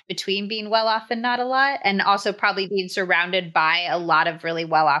flopped between being well off and not a lot, and also probably being surrounded by a lot of really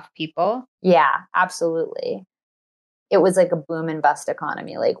well off people. Yeah, absolutely. It was like a boom and bust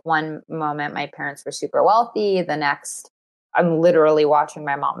economy. Like one moment my parents were super wealthy, the next I'm literally watching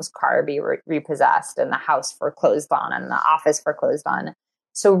my mom's car be repossessed and the house foreclosed on and the office foreclosed on.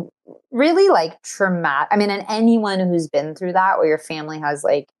 So really like traumatic. I mean, and anyone who's been through that where your family has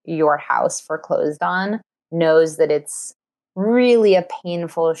like your house foreclosed on knows that it's really a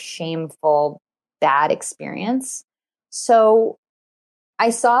painful, shameful, bad experience. So I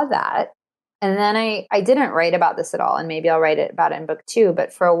saw that. And then I didn't write about this at all. And maybe I'll write about it in book two.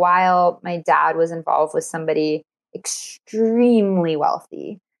 But for a while, my dad was involved with somebody extremely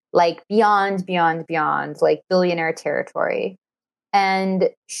wealthy, like beyond, like billionaire territory. And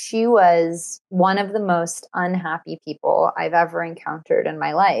she was one of the most unhappy people I've ever encountered in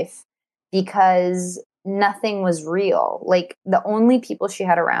my life because nothing was real. Like the only people she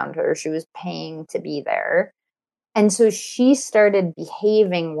had around her, she was paying to be there, and so she started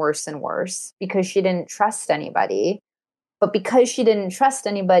behaving worse and worse because she didn't trust anybody. But because she didn't trust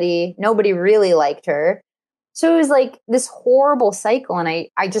anybody, nobody really liked her. So it was like this horrible cycle. And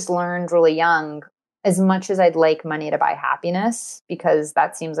I just learned really young, as much as I'd like money to buy happiness, because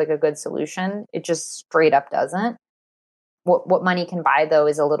that seems like a good solution, it just straight up doesn't. What money can buy though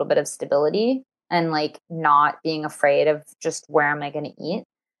is a little bit of stability and like not being afraid of just where am I going to eat.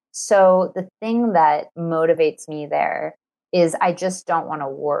 So the thing that motivates me there is I just don't want to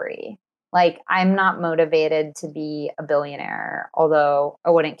worry. Like I'm not motivated to be a billionaire, although I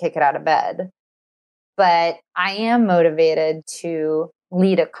wouldn't kick it out of bed. But I am motivated to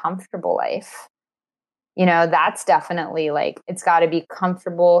lead a comfortable life. You know, that's definitely like it's got to be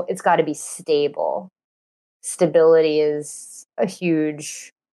comfortable, it's got to be stable. Stability is a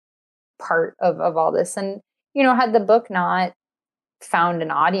huge part of all this. And, you know, had the book not found an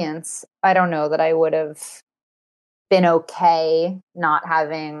audience, I don't know that I would have been okay not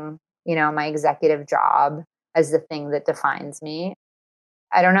having, you know, my executive job as the thing that defines me.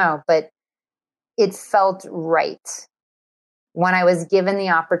 I don't know, but it felt right. When I was given the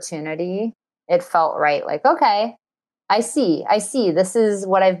opportunity, it felt right. Like, okay, I see. This is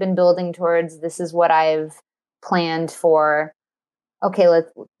what I've been building towards. This is what I've planned for. Okay,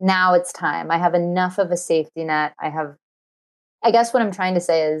 now it's time. I have enough of a safety net. I guess what I'm trying to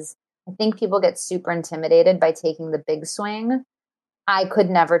say is I think people get super intimidated by taking the big swing. I could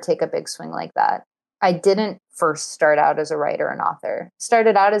never take a big swing like that. I didn't first start out as a writer and author.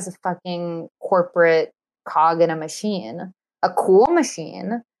 Started out as a fucking corporate cog in a machine, a cool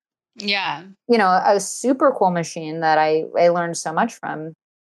machine, Yeah. you know, a super cool machine that I learned so much from.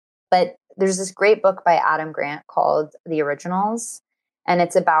 But there's this great book by Adam Grant called The Originals. And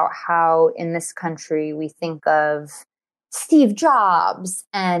it's about how in this country we think of Steve Jobs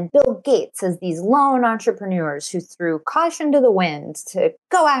and Bill Gates as these lone entrepreneurs who threw caution to the wind to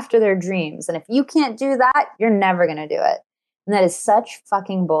go after their dreams. And if you can't do that, you're never going to do it. And that is such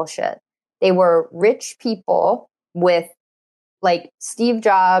fucking bullshit. They were rich people with, like, Steve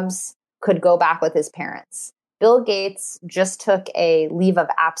Jobs could go back with his parents. Bill Gates just took a leave of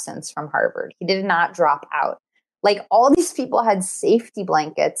absence from Harvard. He did not drop out. Like all these people had safety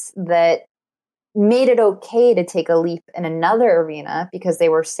blankets that made it okay to take a leap in another arena because they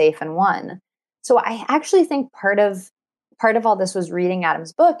were safe in one. So I actually think part of all this was reading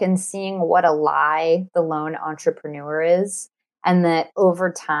Adam's book and seeing what a lie the lone entrepreneur is, and that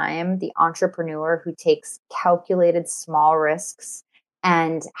over time the entrepreneur who takes calculated small risks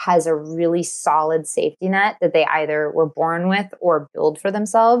and has a really solid safety net that they either were born with or build for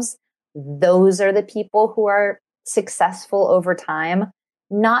themselves, those are the people who are successful over time,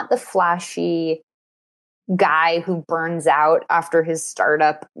 not the flashy guy who burns out after his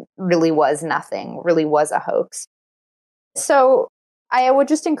startup really was nothing, really was a hoax. So I would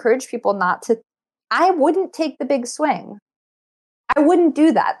just encourage people not to, I wouldn't take the big swing. I wouldn't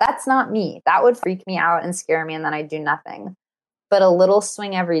do that. That's not me. That would freak me out and scare me, and then I'd do nothing. But a little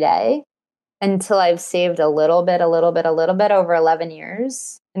swing every day until I've saved a little bit over 11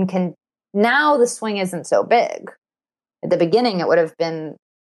 years and can, now the swing isn't so big. At the beginning, it would have been,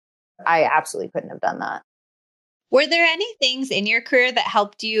 I absolutely couldn't have done that. Were there any things in your career that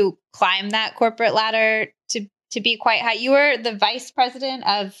helped you climb that corporate ladder to be quite high? You were the vice president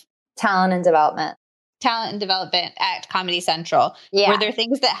of Talent and development. talent and development at Comedy Central. Yeah. Were there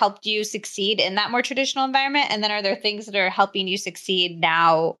things that helped you succeed in that more traditional environment? And then are there things that are helping you succeed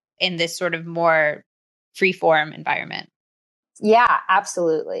now in this sort of more free-form environment? Yeah,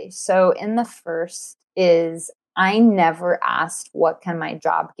 absolutely. So in the first is I never asked, what can my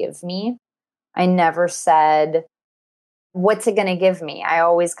job give me? I never said, what's it going to give me? I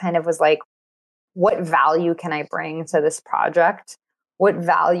always kind of was like, what value can I bring to this project? What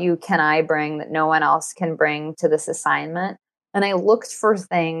value can I bring that no one else can bring to this assignment? And I looked for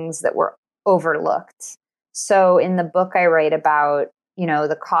things that were overlooked. So in the book I write about,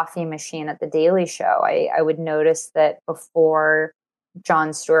 the coffee machine at the Daily Show, I would notice that before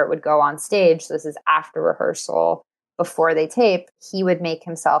Jon Stewart would go on stage, so this is after rehearsal, before they tape, he would make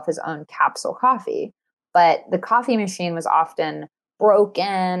himself his own capsule coffee. But the coffee machine was often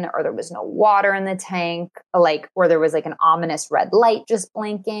broken, or there was no water in the tank, or there was like an ominous red light just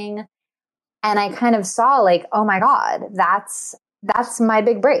blinking. And I kind of saw like, oh my God, that's my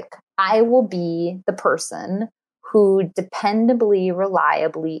big break. I will be the person who dependably,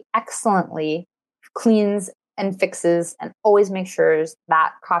 reliably, excellently cleans and fixes and always makes sure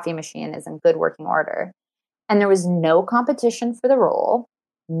that coffee machine is in good working order. And there was no competition for the role.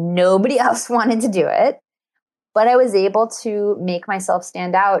 Nobody else wanted to do it. But I was able to make myself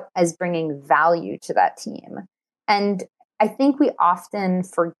stand out as bringing value to that team. And I think we often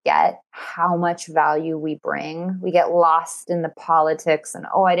forget how much value we bring. We get lost in the politics and,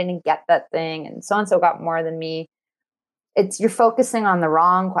 oh, I didn't get that thing, and so got more than me. You're focusing on the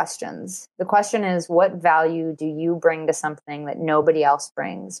wrong questions. The question is, what value do you bring to something that nobody else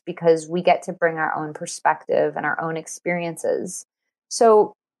brings? Because we get to bring our own perspective and our own experiences.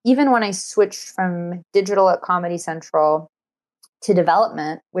 So even when I switched from digital at Comedy Central to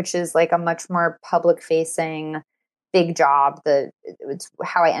development, which is like a much more public facing big job, it's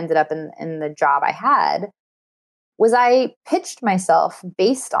how I ended up in the job I had, was I pitched myself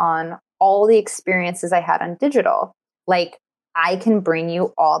based on all the experiences I had on digital. Like, I can bring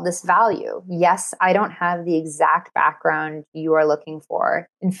you all this value. Yes, I don't have the exact background you are looking for.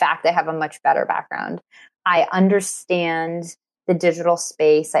 In fact, I have a much better background. I understand the digital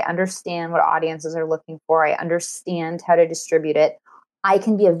space. I understand what audiences are looking for. I understand how to distribute it. I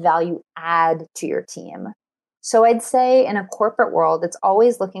can be a value add to your team. So I'd say in a corporate world, it's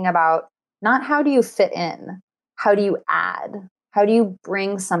always looking about not how do you fit in, how do you add? How do you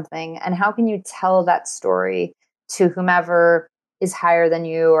bring something? And how can you tell that story to whomever is higher than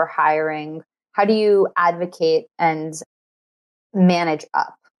you or hiring? How do you advocate and manage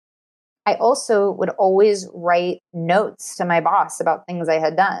up? I also would always write notes to my boss about things I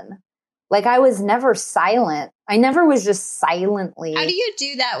had done. Like, I was never silent. I never was just silently. How do you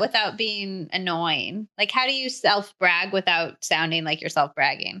do that without being annoying? Like, how do you self-brag without sounding like you're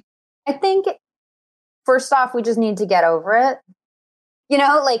self-bragging? I think, first off, we just need to get over it.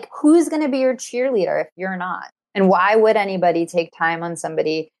 Like, who's going to be your cheerleader if you're not? And why would anybody take time on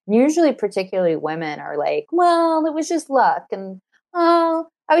somebody? Usually, particularly women, are like, well, it was just luck. And, oh,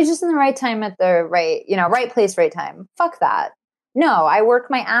 I was just in the right time at the right place, right time. Fuck that. No, I work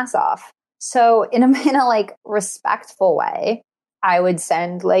my ass off. So in a like respectful way, I would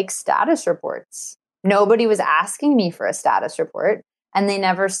send like status reports. Nobody was asking me for a status report. And they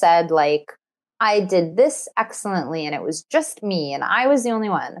never said like, I did this excellently and it was just me and I was the only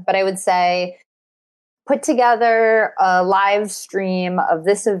one. But I would say, put together a live stream of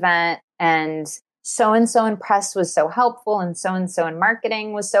this event, and so in press was so helpful, and so in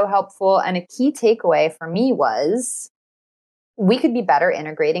marketing was so helpful. And a key takeaway for me was, we could be better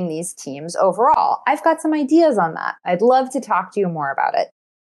integrating these teams overall. I've got some ideas on that. I'd love to talk to you more about it.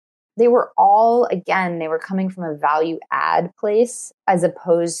 They were all, again, they were coming from a value add place as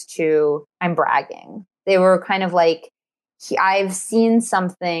opposed to I'm bragging. They were kind of like, I've seen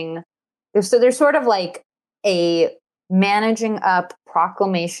something. So there's sort of like a managing up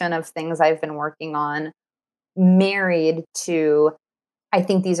proclamation of things I've been working on, married to, I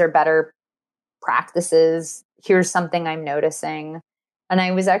think these are better practices. Here's something I'm noticing. And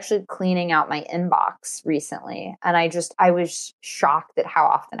I was actually cleaning out my inbox recently. And I was shocked at how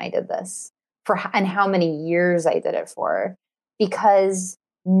often I did this and how many years I did it for, because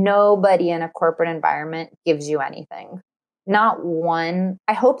nobody in a corporate environment gives you anything. Not one.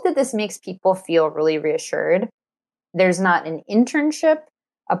 I hope that this makes people feel really reassured. There's not an internship,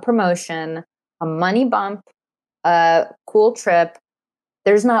 a promotion, a money bump, a cool trip.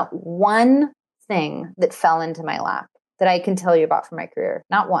 There's not one thing that fell into my lap that I can tell you about from my career.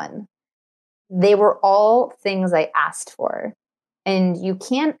 Not one. They were all things I asked for. And you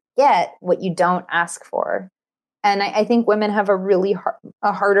can't get what you don't ask for. And I think women have a really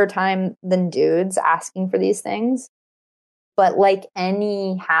a harder time than dudes asking for these things. But like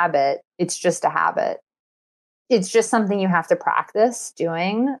any habit, it's just a habit. It's just something you have to practice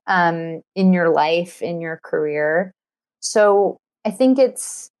doing in your life, in your career. So I think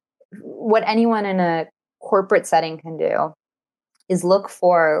it's what anyone in a corporate setting can do is look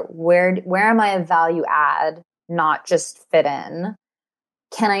for where am I a value add, not just fit in?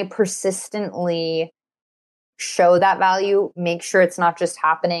 Can I persistently show that value? Make sure it's not just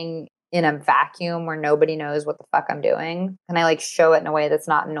happening in a vacuum where nobody knows what the fuck I'm doing. Can I like show it in a way that's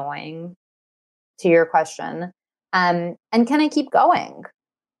not annoying, to your question? And can I keep going?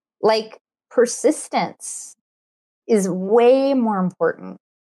 Like persistence is way more important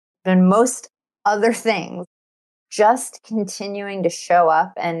than most other things. Just continuing to show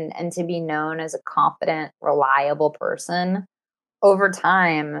up and to be known as a competent, reliable person over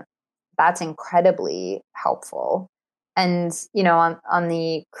time, that's incredibly helpful. And, you know, on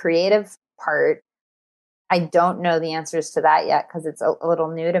the creative part, I don't know the answers to that yet because it's a little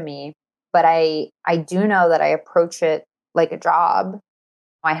new to me. But I do know that I approach it like a job.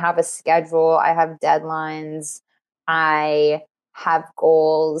 I have a schedule, I have deadlines, I have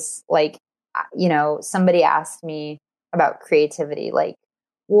goals. Like, you know, somebody asked me about creativity, like,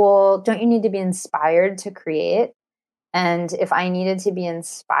 well, don't you need to be inspired to create? And if I needed to be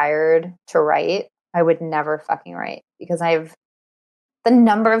inspired to write, I would never fucking write because the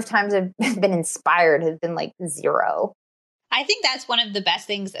number of times I've been inspired has been like zero. I think that's one of the best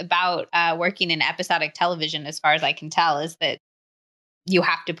things about working in episodic television, as far as I can tell, is that you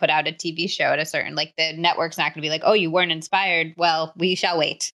have to put out a TV show at a certain, like the network's not going to be like, oh, you weren't inspired. Well, we shall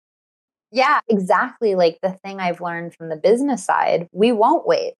wait. Yeah, exactly. Like the thing I've learned from the business side, we won't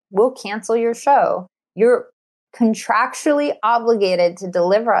wait. We'll cancel your show. You're contractually obligated to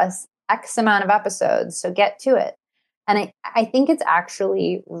deliver us X amount of episodes. So get to it. And I think it's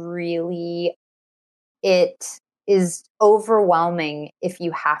actually really, it is overwhelming if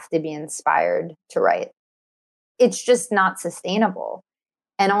you have to be inspired to write. It's just not sustainable.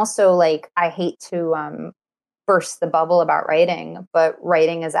 And also, like, I hate to burst the bubble about writing, but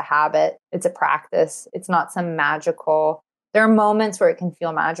writing is a habit. It's a practice. It's not some magical. There are moments where it can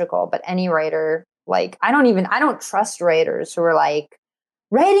feel magical, but any writer, like, I don't trust writers who are like,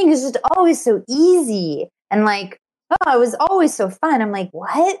 writing is just always so easy. And like, oh, it was always so fun. I'm like,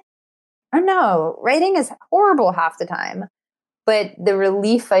 what? I don't know. Writing is horrible half the time, but the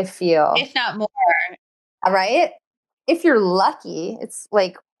relief I feel, If not more. right? If you're lucky, it's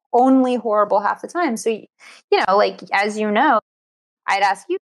like only horrible half the time. So, you know, like, as you know, I'd ask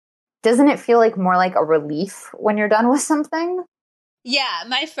you, doesn't it feel like more like a relief when you're done with something? Yeah,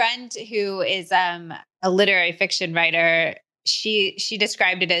 my friend who is a literary fiction writer, she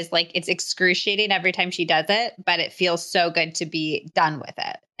described it as like it's excruciating every time she does it, but it feels so good to be done with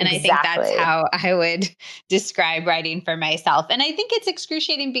it. And I think that's Exactly. how I would describe writing for myself. And I think it's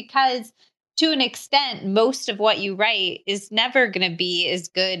excruciating because to an extent, most of what you write is never going to be as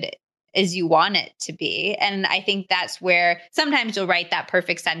good as you want it to be. And I think that's where sometimes you'll write that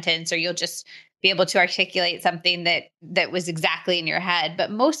perfect sentence or you'll just be able to articulate something that was exactly in your head. But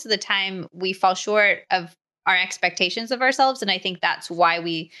most of the time we fall short of our expectations of ourselves. And I think that's why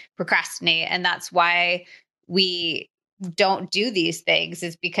we procrastinate. And that's why we don't do these things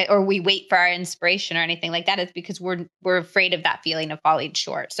is because, or we wait for our inspiration or anything like that. It's because we're afraid of that feeling of falling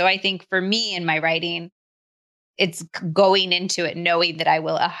short. So I think for me in my writing, it's going into it knowing that I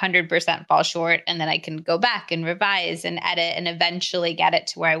will 100% fall short and then I can go back and revise and edit and eventually get it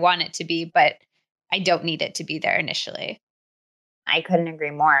to where I want it to be. But I don't need it to be there initially. I couldn't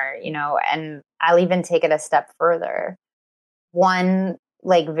agree more, you know, and I'll even take it a step further. One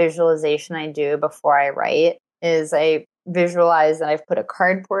like visualization I do before I write is I visualize that I've put a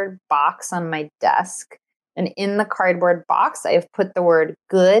cardboard box on my desk. And in the cardboard box, I've put the word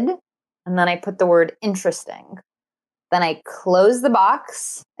good and then I put the word interesting. Then I close the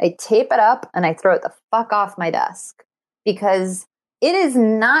box, I tape it up, and I throw it the fuck off my desk because it is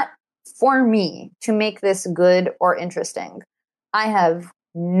not for me to make this good or interesting. I have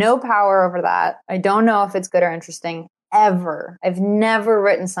no power over that. I don't know if it's good or interesting ever. I've never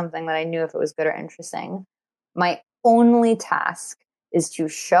written something that I knew if it was good or interesting. My only task is to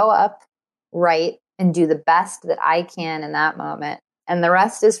show up, write, and do the best that I can in that moment. And the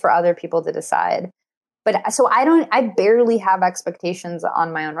rest is for other people to decide. But so I barely have expectations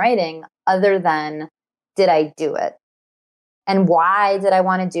on my own writing other than did I do it? And why did I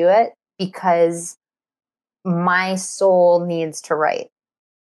want to do it? Because my soul needs to write.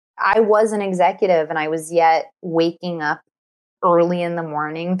 I was an executive and I was yet waking up early in the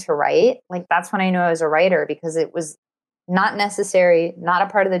morning to write, like that's when I knew I was a writer, because it was not necessary, not a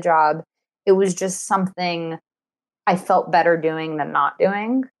part of the job. It was just something I felt better doing than not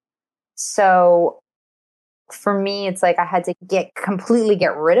doing. So for me, it's like I had to completely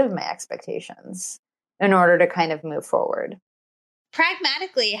get rid of my expectations in order to kind of move forward.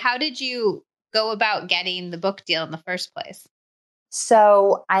 Pragmatically, how did you go about getting the book deal in the first place?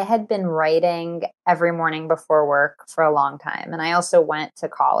 So I had been writing every morning before work for a long time. And I also went to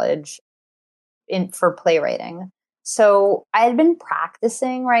college for playwriting. So I had been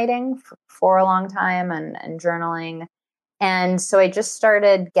practicing writing for a long time and journaling. And so I just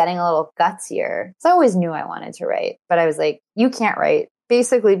started getting a little gutsier. So I always knew I wanted to write, but I was like, you can't write,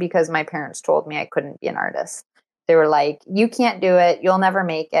 basically because my parents told me I couldn't be an artist. They were like, you can't do it. You'll never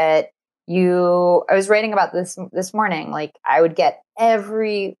make it. I was writing about this morning. Like I would get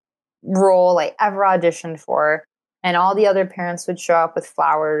every role I ever auditioned for, and all the other parents would show up with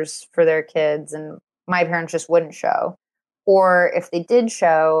flowers for their kids, and my parents just wouldn't show. Or if they did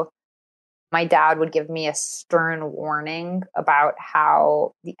show, my dad would give me a stern warning about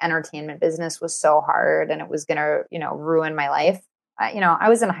how the entertainment business was so hard and it was going to, ruin my life. I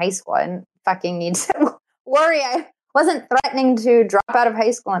was in high school and fucking need to worry. I wasn't threatening to drop out of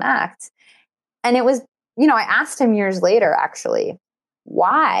high school and act. And it was, I asked him years later, actually,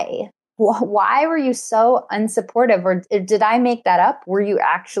 why? Why were you so unsupportive? Or did I make that up? Were you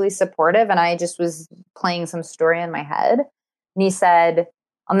actually supportive? And I just was playing some story in my head. And he said,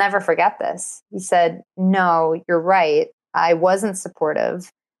 I'll never forget this. He said, no, you're right. I wasn't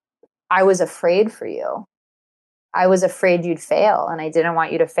supportive. I was afraid for you. I was afraid you'd fail and I didn't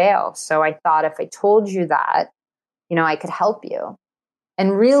want you to fail. So I thought if I told you that, I could help you.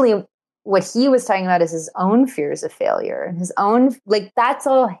 And really, what he was talking about is his own fears of failure and his own, like, that's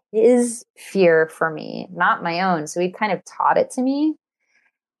all his fear for me, not my own. So he kind of taught it to me.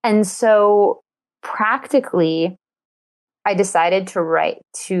 And so practically, I decided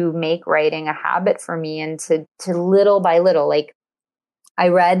to make writing a habit for me, and to little by little, like I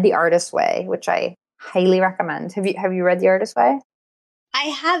read The Artist's Way, which I highly recommend. Have you read The Artist's Way? I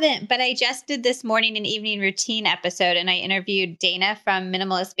haven't, but I just did this morning and evening routine episode, and I interviewed Dana from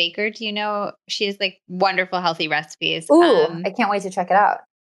Minimalist Baker. Do you know, she has like wonderful healthy recipes. Ooh, I can't wait to check it out.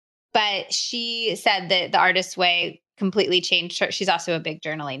 But she said that The Artist's Way completely changed her. She's also a big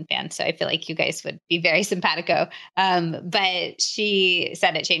journaling fan, so I feel like you guys would be very simpatico. But she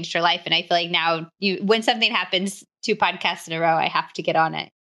said it changed her life, and I feel like now, when something happens 2 podcasts in a row, I have to get on it.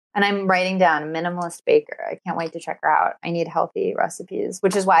 And I'm writing down Minimalist Baker. I can't wait to check her out. I need healthy recipes,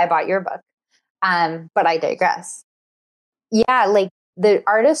 which is why I bought your book. But I digress. Yeah, like The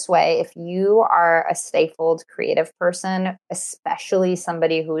Artist's Way, if you are a stifled creative person, especially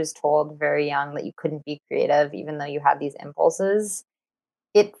somebody who was told very young that you couldn't be creative, even though you had these impulses,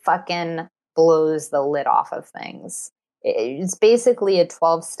 it fucking blows the lid off of things. It's basically a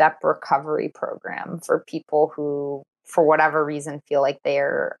 12-step recovery program for people who, for whatever reason, feel like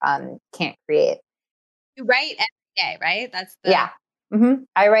they're can't create. You write every day, right? That's Yeah. Mm-hmm.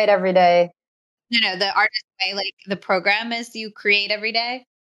 I write every day. No, The Artist's Way, like the program is you create every day.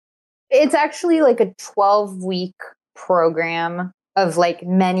 It's actually like a 12-week program of like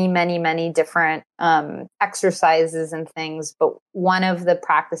many, many, many different exercises and things. But one of the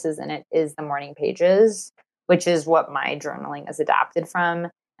practices in it is the morning pages, which is what my journaling is adapted from.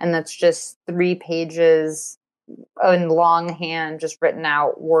 And that's just 3 pages in longhand, just written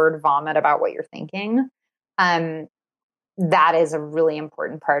out word vomit about what you're thinking. That is a really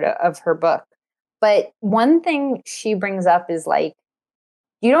important part of her book. But one thing she brings up is like,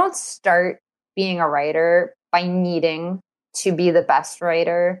 you don't start being a writer by needing to be the best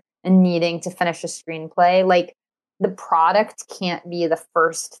writer and needing to finish a screenplay. Like the product can't be the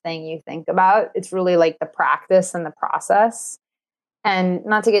first thing you think about. It's really like the practice and the process. And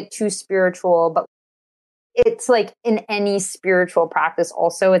not to get too spiritual, but it's like in any spiritual practice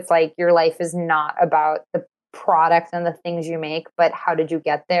also, it's like your life is not about the product and the things you make, but how did you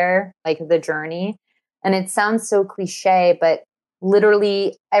get there? Like the journey. And it sounds so cliche, but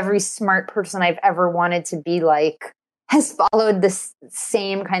literally every smart person I've ever wanted to be like has followed this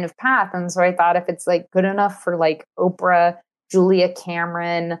same kind of path. And so I thought, if it's like good enough for like Oprah, Julia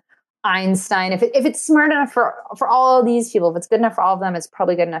Cameron, Einstein, if it's smart enough for all of these people, if it's good enough for all of them, it's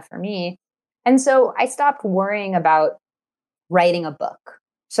probably good enough for me. And so I stopped worrying about writing a book.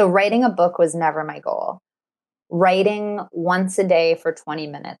 So writing a book was never my goal. Writing once a day for 20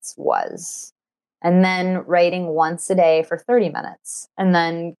 minutes was. And then writing once a day for 30 minutes. And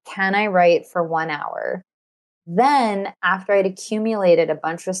then, can I write for 1 hour? Then, after I'd accumulated a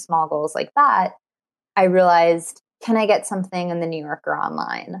bunch of small goals like that, I realized can I get something in the New Yorker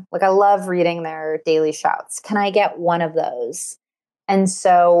online? Like, I love reading their daily shouts. Can I get one of those? And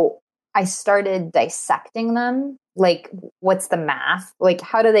so I started dissecting them. Like, what's the math? Like,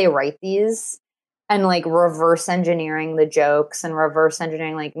 how do they write these? And like reverse engineering the jokes and reverse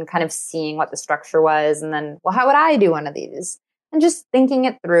engineering, like, and kind of seeing what the structure was. And then, well, how would I do one of these? And just thinking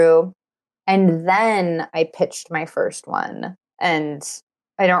it through. And then I pitched my first one. And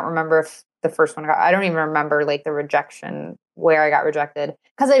I don't remember if the first one I don't even remember like the rejection, where I got rejected,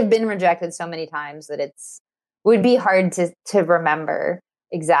 because I've been rejected so many times that would be hard to remember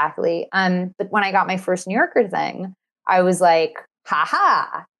exactly. But when I got my first New Yorker thing, I was like,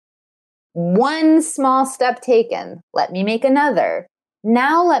 haha, one small step taken. Let me make another.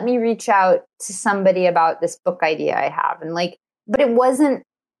 Now let me reach out to somebody about this book idea I have. And like, but it wasn't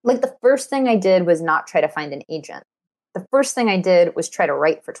like the first thing I did was not try to find an agent. The first thing I did was try to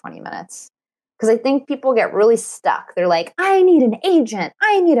write for 20 minutes. Because I think people get really stuck. They're like, I need an agent.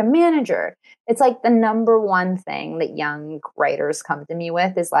 I need a manager. It's like the number one thing that young writers come to me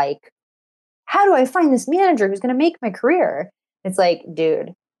with is like, how do I find this manager who's going to make my career? It's like,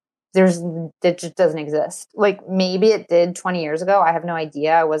 dude, it just doesn't exist. Like, maybe it did 20 years ago. I have no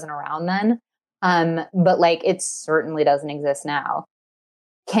idea. I wasn't around then. But like, it certainly doesn't exist now.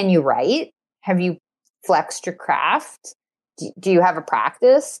 Can you write? Have you flexed your craft? Do you have a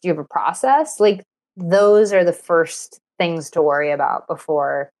practice? Do you have a process? Like, those are the first things to worry about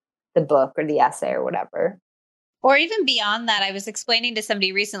before the book or the essay or whatever. Or even beyond that, I was explaining to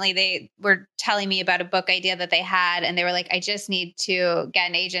somebody recently, they were telling me about a book idea that they had, and they were like, I just need to get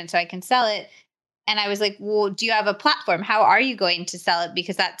an agent so I can sell it. And I was like, well, do you have a platform? How are you going to sell it?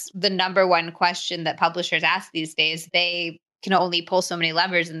 Because that's the number one question that publishers ask these days. They can only pull so many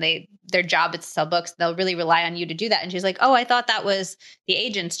levers, and their job is to sell books. They'll really rely on you to do that. And she's like, oh, I thought that was the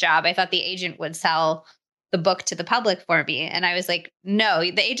agent's job. I thought the agent would sell the book to the public for me. And I was like, no,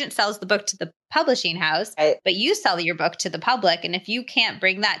 the agent sells the book to the publishing house, but you sell your book to the public. And if you can't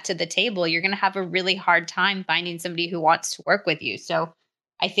bring that to the table, you're going to have a really hard time finding somebody who wants to work with you. So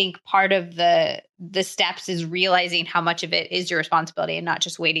I think part of the steps is realizing how much of it is your responsibility and not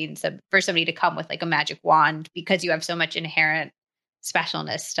just waiting for somebody to come with like a magic wand, because you have so much inherent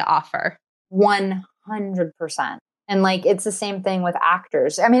specialness to offer. 100%. And like, it's the same thing with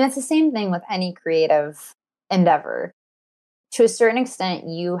actors. I mean, it's the same thing with any creative endeavor. To a certain extent,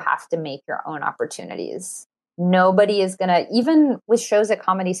 you have to make your own opportunities. Nobody is going to, even with shows at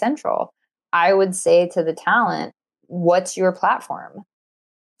Comedy Central, I would say to the talent, what's your platform?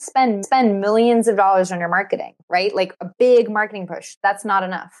 Spend millions of dollars on your marketing, right? Like a big marketing push. That's not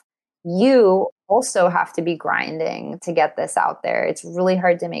enough. You also have to be grinding to get this out there. It's really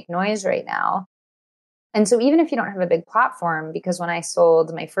hard to make noise right now. And so even if you don't have a big platform, because when I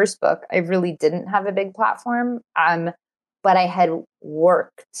sold my first book, I really didn't have a big platform. But I had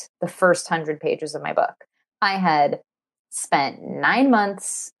worked the first 100 pages of my book. I had spent 9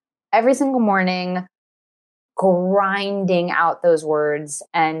 months every single morning grinding out those words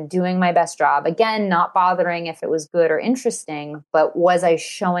and doing my best job. Again, not bothering if it was good or interesting, but was I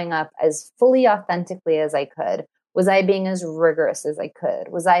showing up as fully authentically as I could? Was I being as rigorous as I could?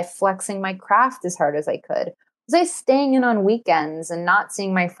 Was I flexing my craft as hard as I could? Was I staying in on weekends and not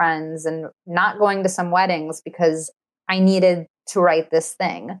seeing my friends and not going to some weddings because I needed to write this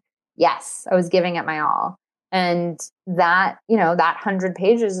thing? Yes, I was giving it my all. And that, that 100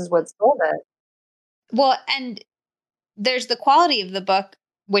 pages is what sold it. Well, and there's the quality of the book,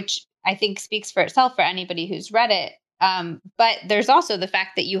 which I think speaks for itself for anybody who's read it. But there's also the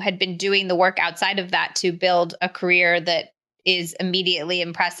fact that you had been doing the work outside of that to build a career that is immediately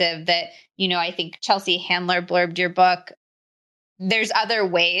impressive. That, I think Chelsea Handler blurbed your book. There's other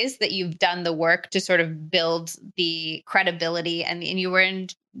ways that you've done the work to sort of build the credibility, and you were in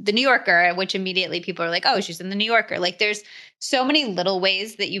the New Yorker, which immediately people are like, oh, she's in the New Yorker. Like, there's so many little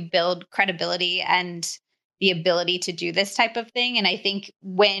ways that you build credibility and the ability to do this type of thing. And I think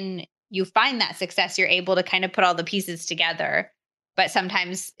when you find that success, you're able to kind of put all the pieces together. But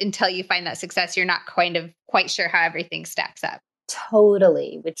sometimes until you find that success, you're not quite sure how everything stacks up.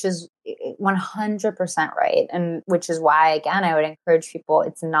 Totally, which is 100% right. And which is why, again, I would encourage people,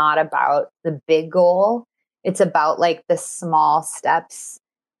 it's not about the big goal. It's about like the small steps.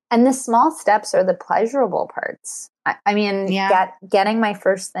 And the small steps are the pleasurable parts. I mean, getting my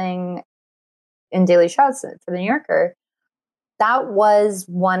first thing in Daily Shouts for the New Yorker, that was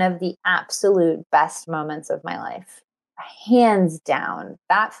one of the absolute best moments of my life. Hands down.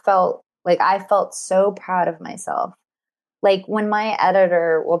 That felt like I felt so proud of myself. Like when my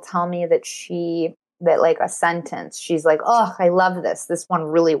editor will tell me that like a sentence, she's like, oh, I love this. This one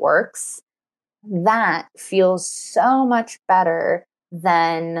really works. that feels so much better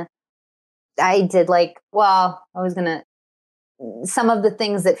than I did. Like, well, I was going to, some of the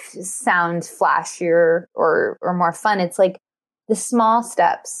things that sound flashier or more fun. It's like the small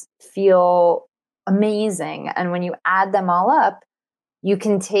steps feel amazing. And when you add them all up, you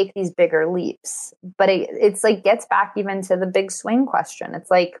can take these bigger leaps. But it's like gets back even to the big swing question.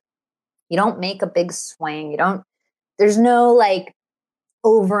 It's like, you don't make a big swing. There's no like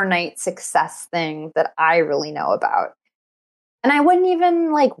overnight success thing that I really know about. And I wouldn't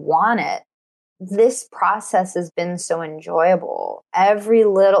even like want it. This process has been so enjoyable. Every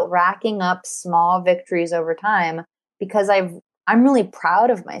little racking up small victories over time because I'm really proud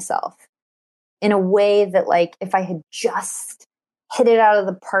of myself in a way that like if I had just hit it out of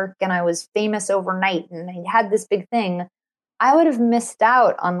the park and I was famous overnight and I had this big thing, I would have missed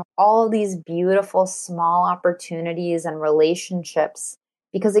out on all of these beautiful small opportunities and relationships.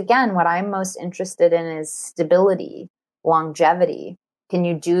 Because again, what I'm most interested in is stability, longevity. Can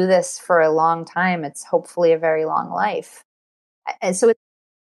you do this for a long time? It's hopefully a very long life. And so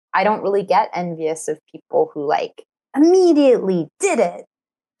I don't really get envious of people who like immediately did it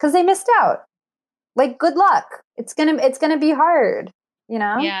because they missed out. Like, good luck. It's gonna be hard, you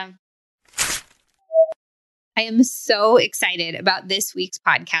know? Yeah. I am so excited about this week's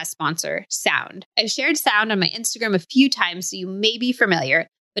podcast sponsor, Sound. I've shared Sound on my Instagram a few times, so you may be familiar,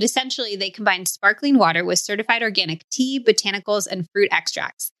 but essentially they combine sparkling water with certified organic tea, botanicals, and fruit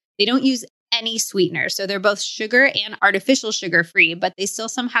extracts. They don't use any sweetener, so they're both sugar and artificial sugar free, but they still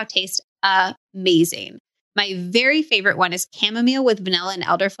somehow taste amazing. My very favorite one is chamomile with vanilla and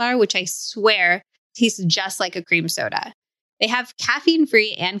elderflower, which I swear tastes just like a cream soda. They have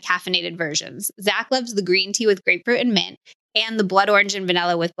caffeine-free and caffeinated versions. Zach loves the green tea with grapefruit and mint and the blood orange and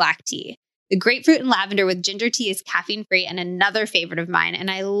vanilla with black tea. The grapefruit and lavender with ginger tea is caffeine-free and another favorite of mine.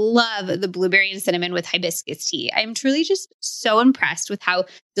 And I love the blueberry and cinnamon with hibiscus tea. I am truly just so impressed with how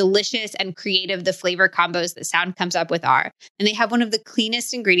delicious and creative the flavor combos that Sound comes up with are. And they have one of the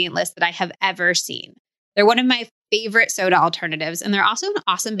cleanest ingredient lists that I have ever seen. They're one of my favorite soda alternatives, and they're also an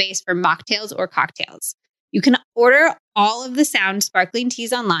awesome base for mocktails or cocktails. You can order all of the Sound sparkling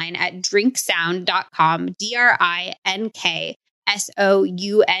teas online at drinksound.com,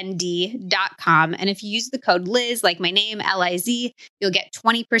 drinksound.com. And if you use the code Liz, like my name, Liz, you'll get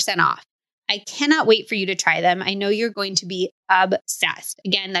 20% off. I cannot wait for you to try them. I know you're going to be obsessed.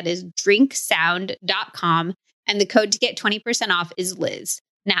 Again, that is drinksound.com. And the code to get 20% off is Liz.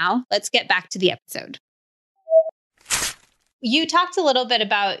 Now, let's get back to the episode. You talked a little bit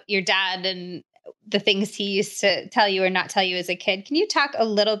about your dad and the things he used to tell you or not tell you as a kid. Can you talk a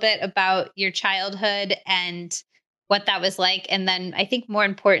little bit about your childhood and what that was like? And then I think more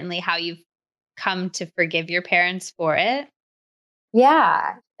importantly, how you've come to forgive your parents for it?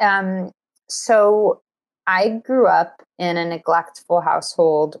 Yeah. So I grew up in a neglectful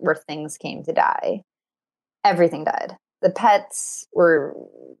household where things came to die. Everything died. The pets were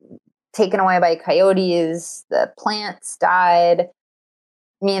taken away by coyotes. The plants died.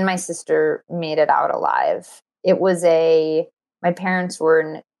 Me and my sister made it out alive. My parents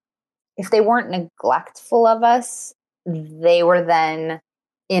were, if they weren't neglectful of us, they were then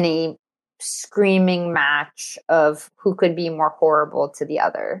in a screaming match of who could be more horrible to the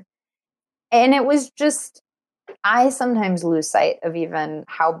other. And it was just, I sometimes lose sight of even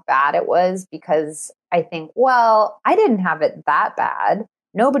how bad it was because I think, well, I didn't have it that bad.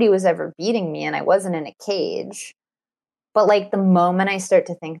 Nobody was ever beating me and I wasn't in a cage. But like the moment I start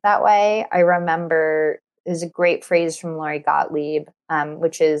to think that way, I remember there's a great phrase from Lori Gottlieb,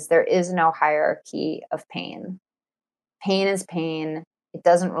 which is there is no hierarchy of pain. Pain is pain. It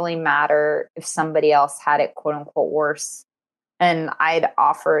doesn't really matter if somebody else had it, quote unquote, worse. And I'd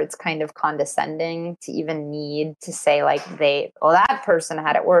offer it's kind of condescending to even need to say like that person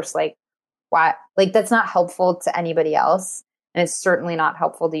had it worse. Like, why? Like, that's not helpful to anybody else. And it's certainly not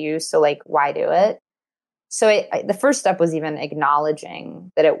helpful to you. So like, why do it? So the first step was even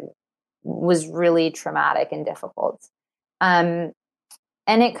acknowledging that it was really traumatic and difficult. And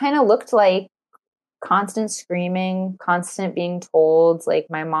it kind of looked like constant screaming, constant being told, like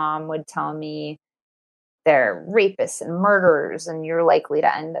my mom would tell me, they're rapists and murderers and you're likely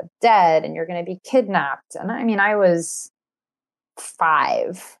to end up dead and you're going to be kidnapped. And I mean, I was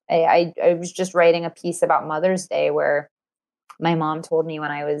 5. I was just writing a piece about Mother's Day where my mom told me when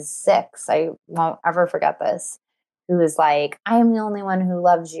I was 6, I won't ever forget this, who was like, I'm the only one who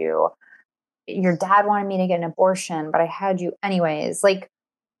loves you. Your dad wanted me to get an abortion, but I had you anyways. Like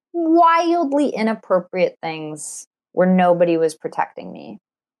wildly inappropriate things where nobody was protecting me.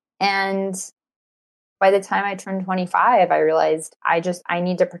 And by the time I turned 25, I realized I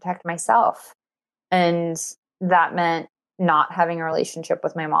need to protect myself. And that meant not having a relationship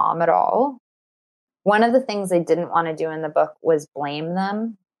with my mom at all. One of the things I didn't want to do in the book was blame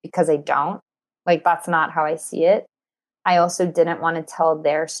them, because I don't. Like, that's not how I see it. I also didn't want to tell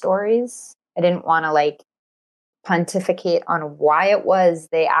their stories. I didn't want to like pontificate on why it was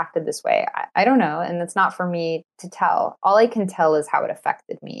they acted this way. I don't know. And it's not for me to tell. All I can tell is how it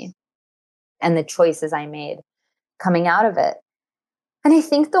affected me and the choices I made coming out of it. And I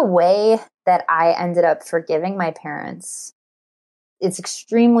think the way that I ended up forgiving my parents, it's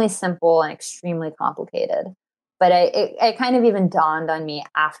extremely simple and extremely complicated. But it kind of even dawned on me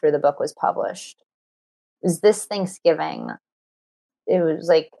after the book was published. It was this Thanksgiving. It was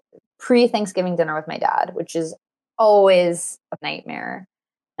like pre-Thanksgiving dinner with my dad, which is always a nightmare.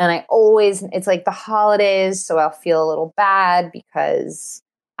 And it's like the holidays, so I'll feel a little bad because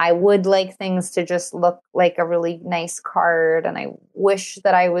I would like things to just look like a really nice card, and I wish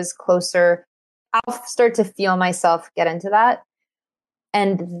that I was closer. I'll start to feel myself get into that.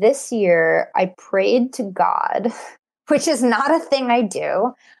 And this year I prayed to God, which is not a thing I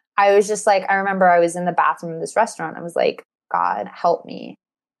do. I was just like, I remember I was in the bathroom of this restaurant. I was like, God, help me.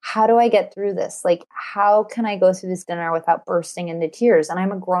 How do I get through this? Like, how can I go through this dinner without bursting into tears? And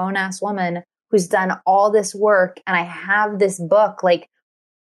I'm a grown ass woman who's done all this work and I have this book. Like,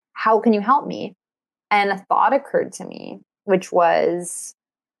 how can you help me? And a thought occurred to me, which was,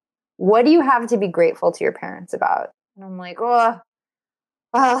 what do you have to be grateful to your parents about? And I'm like, oh,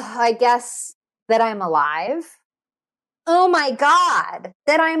 I guess that I'm alive. Oh my God,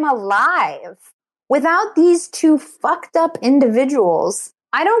 that I'm alive. Without these two fucked up individuals,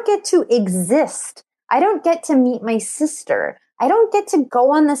 I don't get to exist. I don't get to meet my sister. I don't get to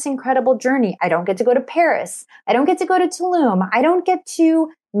go on this incredible journey. I don't get to go to Paris. I don't get to go to Tulum. I don't get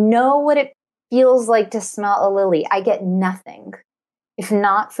to know what it feels like to smell a lily. I get nothing. If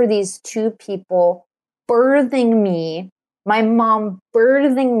not for these two people birthing me, my mom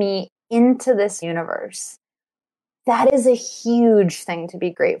birthing me into this universe. That is a huge thing to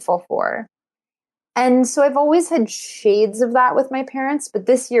be grateful for. And so I've always had shades of that with my parents, but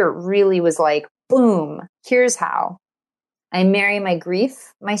this year really was like, boom, here's how. I marry my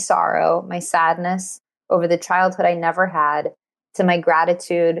grief, my sorrow, my sadness over the childhood I never had to my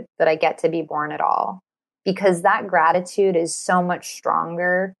gratitude that I get to be born at all. Because that gratitude is so much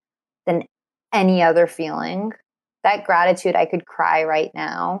stronger than any other feeling. That gratitude, I could cry right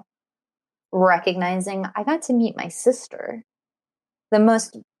now, recognizing I got to meet my sister, the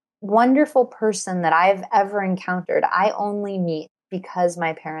most wonderful person that I've ever encountered. I only meet because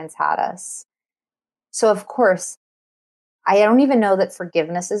my parents had us. So, of course, I don't even know that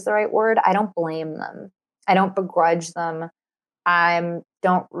forgiveness is the right word. I don't blame them. I don't begrudge them. I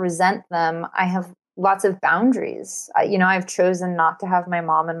don't resent them. I have lots of boundaries. I've chosen not to have my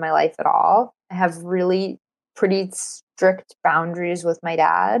mom in my life at all. I have really pretty strict boundaries with my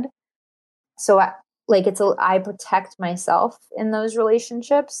dad. So I protect myself in those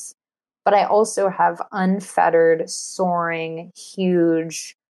relationships, but I also have unfettered, soaring,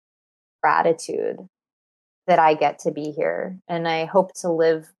 huge gratitude that I get to be here. And I hope to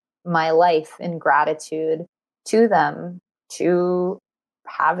live my life in gratitude to them, to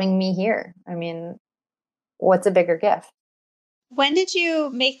having me here. I mean, what's a bigger gift? When did you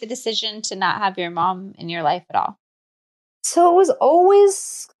make the decision to not have your mom in your life at all? So it was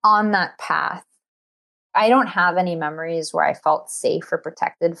always on that path. I don't have any memories where I felt safe or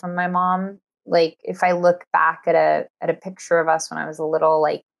protected from my mom. Like, if I look back at a picture of us when I was a little,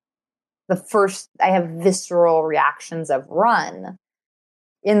 like, I have visceral reactions of run.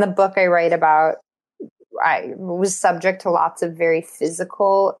 In the book I write about, I was subject to lots of very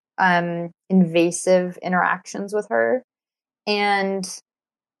physical, invasive interactions with her. And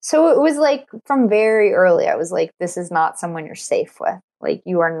so it was like from very early, I was like, this is not someone you're safe with. Like,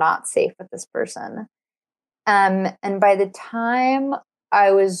 you are not safe with this person. And by the time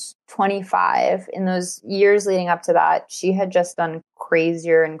I was 25, in those years leading up to that, she had just done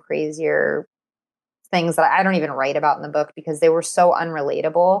crazier and crazier things that I don't even write about in the book because they were so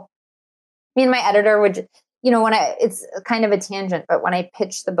unrelatable. I mean, my editor would, it's kind of a tangent, but when I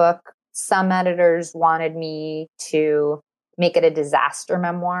pitched the book, some editors wanted me to make it a disaster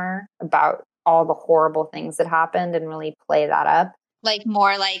memoir about all the horrible things that happened and really play that up. Like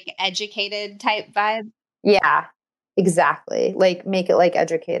more like educated type vibe? Yeah, exactly. Like, make it like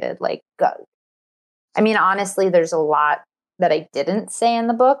educated, like go. I mean, honestly, there's a lot that I didn't say in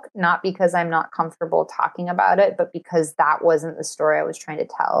the book, not because I'm not comfortable talking about it, but because that wasn't the story I was trying to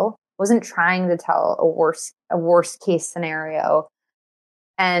tell. I wasn't trying to tell a worst case scenario.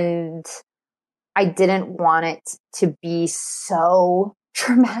 And I didn't want it to be so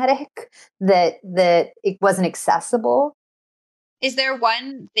traumatic that it wasn't accessible. Is there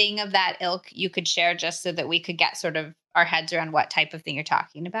one thing of that ilk you could share just so that we could get sort of our heads around what type of thing you're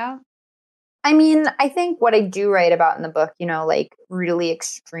talking about? I mean, I think what I do write about in the book, like really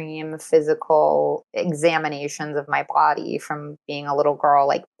extreme physical examinations of my body from being a little girl,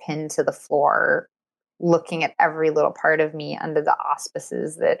 like pinned to the floor, looking at every little part of me under the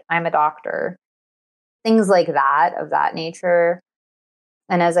auspices that I'm a doctor, things like that, of that nature.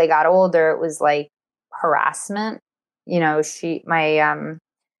 And as I got older, it was like harassment. My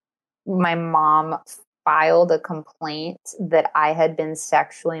mom filed a complaint that I had been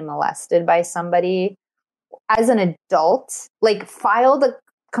sexually molested by somebody as an adult, like filed a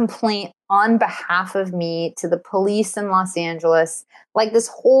complaint on behalf of me to the police in Los Angeles, like this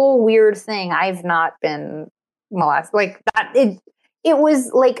whole weird thing. I've not been molested like that. It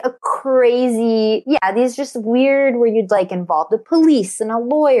was like a crazy, yeah, these just weird where you'd like involve the police and a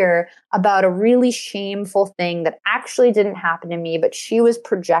lawyer about a really shameful thing that actually didn't happen to me, but she was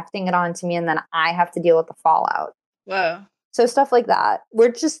projecting it onto me and then I have to deal with the fallout. Whoa. So stuff like that.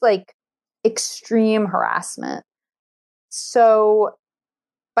 We're just like extreme harassment. So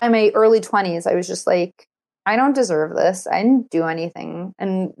by my early 20s, I was just like, I don't deserve this. I didn't do anything.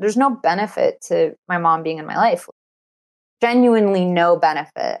 And there's no benefit to my mom being in my life. Genuinely no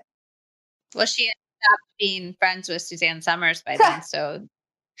benefit. Well, she ended up being friends with Suzanne Summers by then, so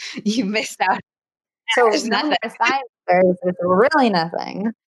you missed out. So There's no nothing. more science. There's really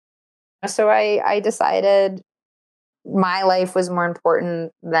nothing. So I decided my life was more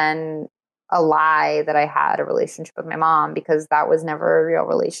important than a lie that I had a relationship with my mom, because that was never a real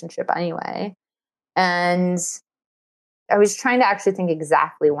relationship anyway. And I was trying to actually think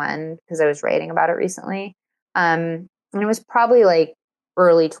exactly when, because I was writing about it recently. And it was probably like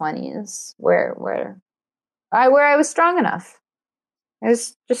early 20s where I was strong enough. I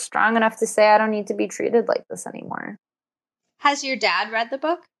was just strong enough to say I don't need to be treated like this anymore. Has your dad read the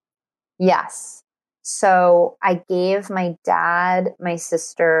book? Yes. So I gave my dad, my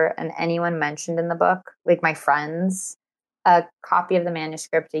sister, and anyone mentioned in the book, like my friends, a copy of the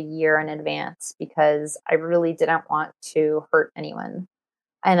manuscript a year in advance because I really didn't want to hurt anyone.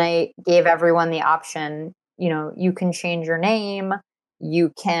 And I gave everyone the option, you can change your name.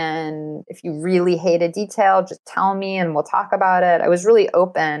 You can, if you really hate a detail, just tell me and we'll talk about it. I was really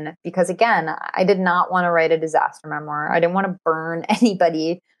open because, again, I did not want to write a disaster memoir. I didn't want to burn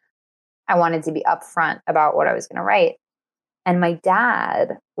anybody. I wanted to be upfront about what I was going to write. And my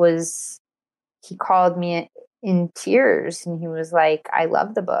dad he called me in tears and he was like, I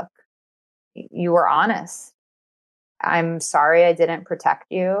love the book. You were honest. I'm sorry I didn't protect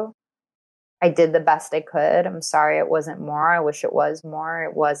you. I did the best I could. I'm sorry it wasn't more. I wish it was more.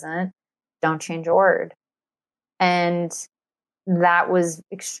 It wasn't. Don't change a word. And that was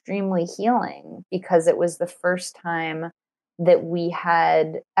extremely healing because it was the first time that we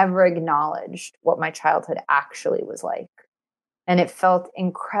had ever acknowledged what my childhood actually was like. And it felt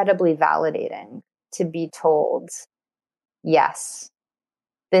incredibly validating to be told, yes,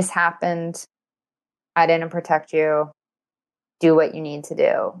 this happened. I didn't protect you. Do what you need to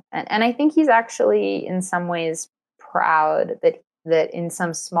do. And I think he's actually in some ways proud that in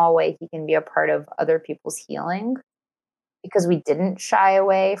some small way he can be a part of other people's healing because we didn't shy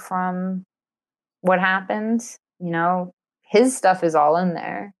away from what happened. His stuff is all in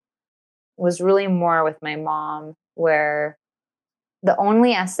there. It was really more with my mom, where the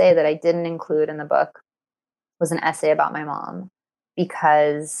only essay that I didn't include in the book was an essay about my mom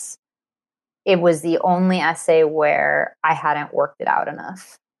because it was the only essay where I hadn't worked it out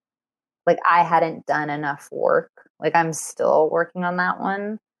enough. Like I hadn't done enough work. Like I'm still working on that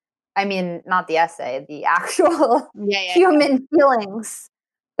one. I mean, not the essay, the actual human feelings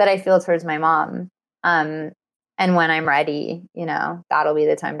that I feel towards my mom. And when I'm ready, that'll be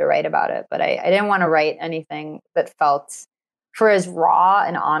the time to write about it. But I didn't want to write anything that felt, for as raw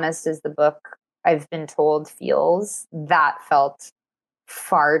and honest as the book I've been told feels, that felt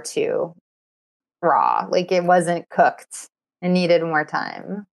far too raw. Like it wasn't cooked. It needed more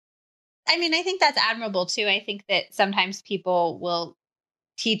time. I mean, I think that's admirable too. I think that sometimes people will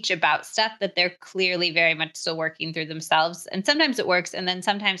teach about stuff that they're clearly very much still working through themselves. And sometimes it works. And then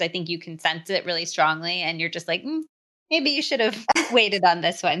sometimes I think you can sense it really strongly and you're just like, maybe you should have waited on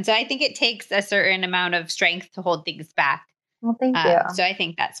this one. So I think it takes a certain amount of strength to hold things back. Well, thank you. So I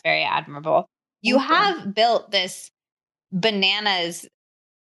think that's very admirable. You have built this bananas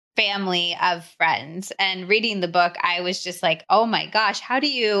family of friends, and reading the book, I was just like, oh my gosh, how do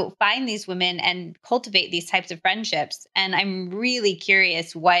you find these women and cultivate these types of friendships? And I'm really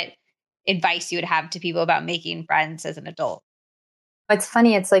curious what advice you would have to people about making friends as an adult. It's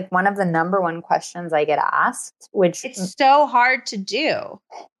funny. It's like one of the number one questions I get asked, which it's so hard to do.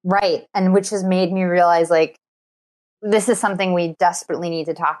 Right. And which has made me realize like, this is something we desperately need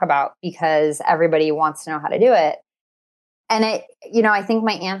to talk about because everybody wants to know how to do it. And I think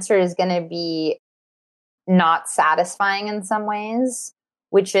my answer is going to be not satisfying in some ways,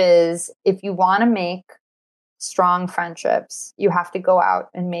 which is if you want to make strong friendships, you have to go out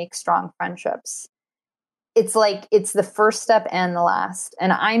and make strong friendships. It's like it's the first step and the last.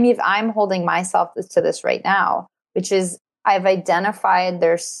 And I'm holding myself to this right now, which is I've identified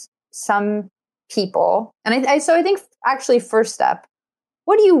there's some people, and so I think actually first step,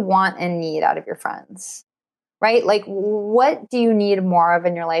 what do you want and need out of your friends? Right? Like, what do you need more of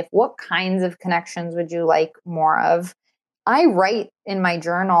in your life? What kinds of connections would you like more of? I write in my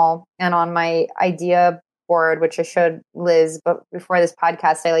journal and on my idea board, which I showed Liz, but before this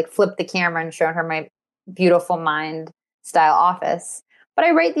podcast, I like flipped the camera and showed her my beautiful mind style office. But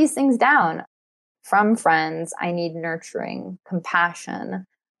I write these things down from friends. I need nurturing, compassion.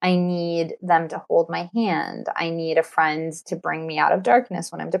 I need them to hold my hand. I need a friend to bring me out of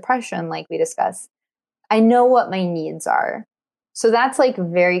darkness when I'm depression, like we discussed. I know what my needs are. So that's like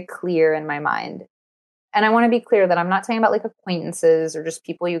very clear in my mind. And I want to be clear that I'm not talking about like acquaintances or just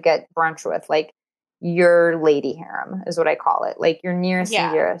people you get brunch with, like your lady harem is what I call it. Like your nearest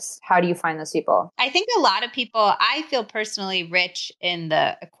and dearest. How do you find those people? I think a lot of people, I feel personally rich in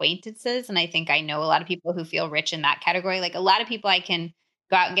the acquaintances. And I think I know a lot of people who feel rich in that category. Like a lot of people I can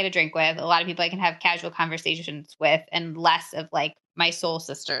go out and get a drink with, a lot of people I can have casual conversations with, and less of like my soul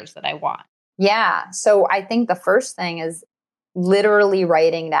sisters that I want. Yeah. So I think the first thing is literally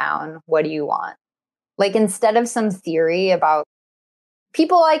writing down, what do you want? Like instead of some theory about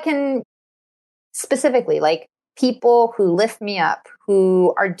people I can specifically, like people who lift me up,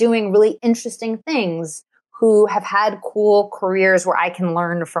 who are doing really interesting things, who have had cool careers where I can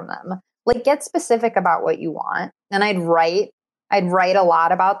learn from them. Like get specific about what you want. And I'd write a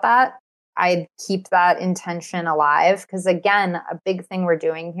lot about that. I'd keep that intention alive. Because again, a big thing we're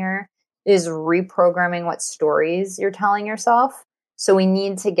doing here is reprogramming what stories you're telling yourself. So we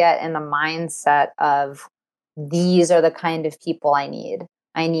need to get in the mindset of these are the kind of people I need.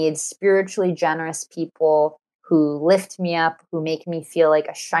 I need spiritually generous people who lift me up, who make me feel like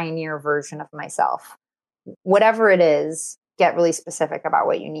a shinier version of myself. Whatever it is, get really specific about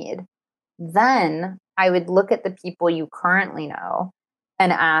what you need. Then I would look at the people you currently know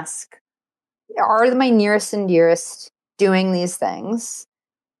and ask, are my nearest and dearest doing these things?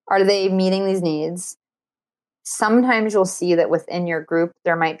 Are they meeting these needs? Sometimes you'll see that within your group,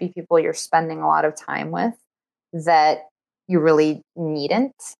 there might be people you're spending a lot of time with that you really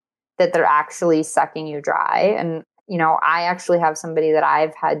needn't, that they're actually sucking you dry. And, I actually have somebody that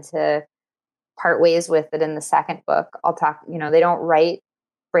I've had to part ways with that in the second book. I'll talk, they don't write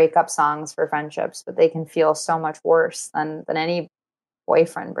breakup songs for friendships, but they can feel so much worse than any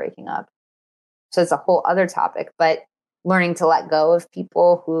boyfriend breaking up. So it's a whole other topic, but learning to let go of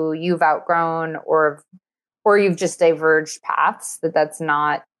people who you've outgrown or you've just diverged paths, that's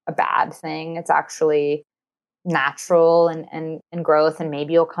not a bad thing. It's actually natural and growth. And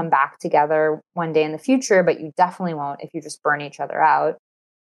maybe you'll come back together one day in the future, but you definitely won't if you just burn each other out.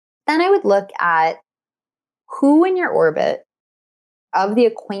 Then I would look at who in your orbit of the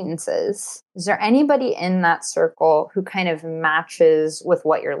acquaintances, is there anybody in that circle who kind of matches with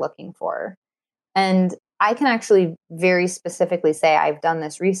what you're looking for? And I can actually very specifically say I've done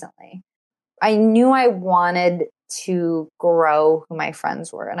this recently. I knew I wanted to grow who my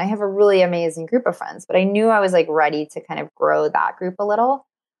friends were. And I have a really amazing group of friends, but I knew I was like ready to kind of grow that group a little.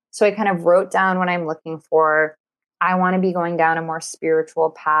 So I kind of wrote down what I'm looking for. I want to be going down a more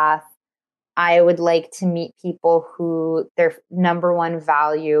spiritual path. I would like to meet people who their number one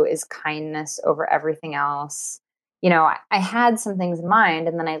value is kindness over everything else. I had some things in mind,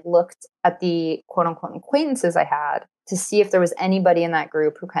 and then I looked at the quote unquote acquaintances I had to see if there was anybody in that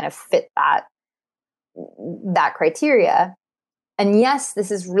group who kind of fit that criteria. And yes,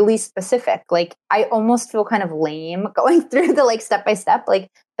 this is really specific. Like I almost feel kind of lame going through the like step by step,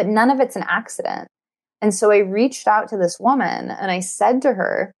 but none of it's an accident. And so I reached out to this woman and I said to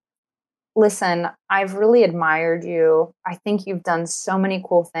her, listen, I've really admired you. I think you've done so many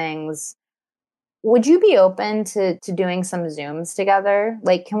cool things. Would you be open to doing some Zooms together?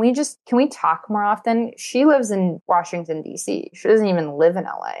 Like, can we talk more often? She lives in Washington, D.C. She doesn't even live in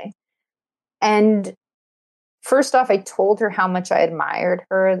LA. And first off, I told her how much I admired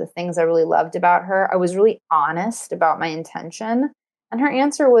her, the things I really loved about her. I was really honest about my intention. And her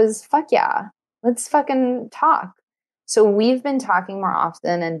answer was, fuck yeah, let's fucking talk. So we've been talking more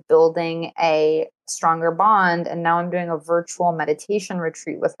often and building a stronger bond. And now I'm doing a virtual meditation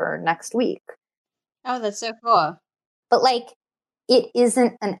retreat with her next week. Oh, that's so cool. But like, it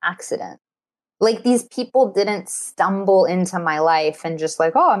isn't an accident. Like, these people didn't stumble into my life and just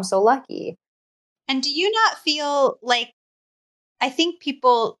like, oh, I'm so lucky. And do you not feel like, I think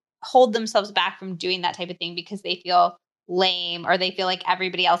people hold themselves back from doing that type of thing because they feel lame, or they feel like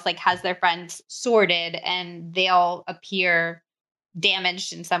everybody else like has their friends sorted and they'll appear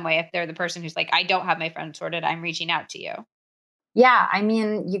damaged in some way if they're the person who's like, I don't have my friends sorted, I'm reaching out to you. Yeah, I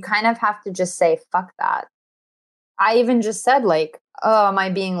mean, you kind of have to just say, fuck that. I even just said, like, oh, am I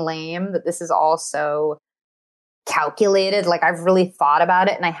being lame? That this is all so calculated. Like, I've really thought about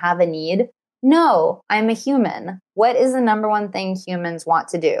it and I have a need. No, I'm a human. What is the number one thing humans want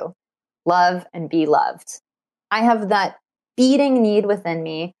to do? Love and be loved. I have that beating need within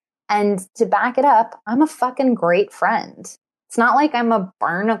me. And to back it up, I'm a fucking great friend. It's not like I'm a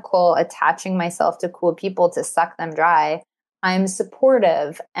barnacle attaching myself to cool people to suck them dry. I'm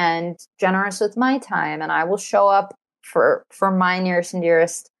supportive and generous with my time, and I will show up for my nearest and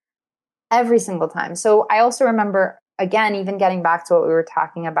dearest every single time. So I also remember, again, even getting back to what we were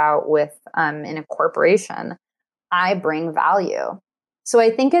talking about with in a corporation, I bring value. So I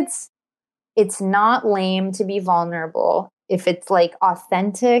think it's not lame to be vulnerable if it's like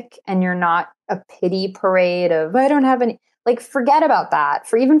authentic and you're not a pity parade of I don't have any, like, forget about that.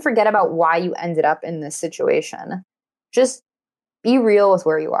 Forget about why you ended up in this situation. Just be real with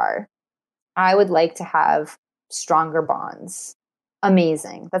where you are. I would like to have stronger bonds.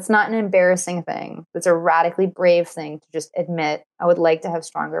 Amazing. That's not an embarrassing thing. That's a radically brave thing to just admit. I would like to have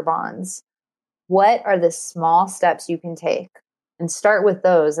stronger bonds. What are the small steps you can take? And start with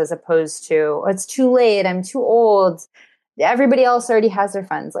those as opposed to, oh, it's too late. I'm too old. Everybody else already has their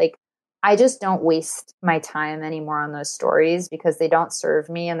friends. Like, I just don't waste my time anymore on those stories because they don't serve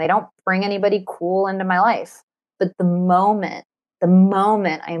me and they don't bring anybody cool into my life. But the moment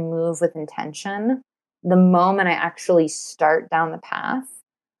I move with intention, the moment I actually start down the path,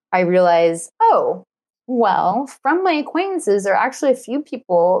 I realize, oh, well, from my acquaintances, there are actually a few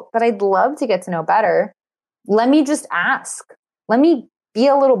people that I'd love to get to know better. Let me just ask. Let me be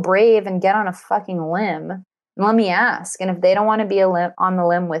a little brave and get on a fucking limb. And let me ask. And if they don't want to be on the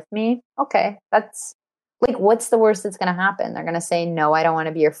limb with me, okay, that's like, what's the worst that's going to happen? They're going to say, no, I don't want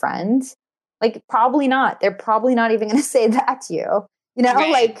to be your friend. Like, probably not. They're probably not even going to say that to you. You know,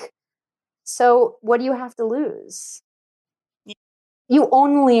 Right. like, so what do you have to lose? Yeah. You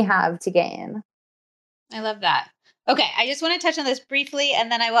only have to gain. I love that. Okay, I just want to touch on this briefly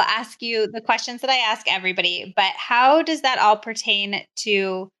and then I will ask you the questions that I ask everybody. But how does that all pertain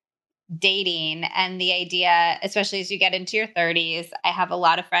to dating and the idea, especially as you get into your 30s? I have a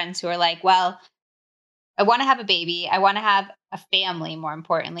lot of friends who are like, well, I want to have a baby. I want to have a family, more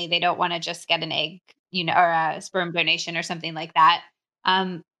importantly. They don't want to just get an egg, or a sperm donation or something like that.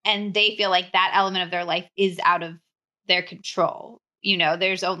 And they feel like that element of their life is out of their control.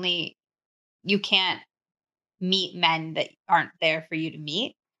 There's only, you can't meet men that aren't there for you to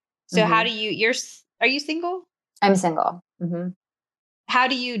meet. So how Mm-hmm. do are you single? I'm single. Mm-hmm. How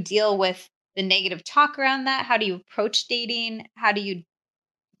do you deal with the negative talk around that? How do you approach dating? How do you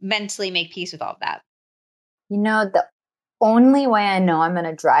mentally make peace with all of that? You know, the only way I know I'm going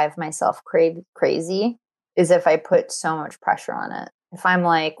to drive myself crazy is if I put so much pressure on it. If I'm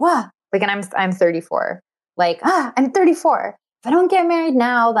like, wow, like, and I'm 34, like, I'm 34. If I don't get married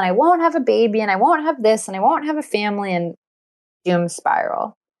now, then I won't have a baby and I won't have this and I won't have a family, and doom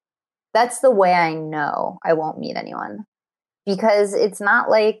spiral. That's the way I know I won't meet anyone, because it's not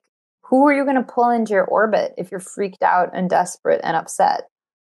like, who are you going to pull into your orbit if you're freaked out and desperate and upset?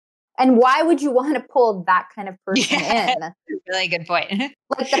 And why would you want to pull that kind of person Yeah, in? really good point.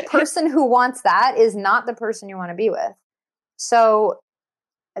 Like, the person who wants that is not the person you want to be with. So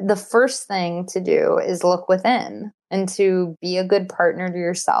the first thing to do is look within and to be a good partner to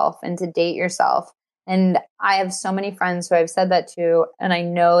yourself and to date yourself. And I have so many friends who I've said that to, and I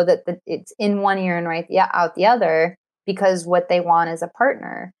know that it's in one ear and right out the other, because what they want is a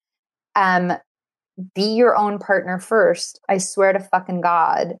partner. Be your own partner first. I swear to fucking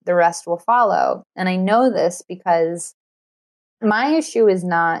God, the rest will follow. And I know this because my issue is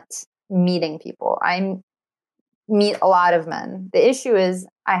not meeting people. I meet a lot of men. The issue is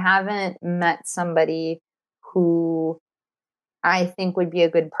I haven't met somebody who I think would be a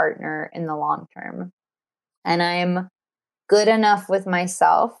good partner in the long term. And I'm good enough with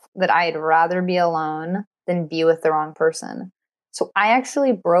myself that I'd rather be alone than be with the wrong person. So I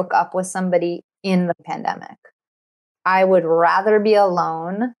actually broke up with somebody in the pandemic. I would rather be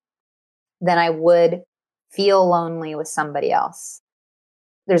alone than I would feel lonely with somebody else.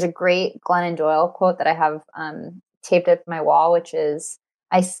 There's a great Glennon Doyle quote that I have taped up my wall, which is,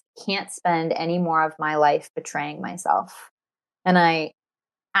 I can't spend any more of my life betraying myself. And I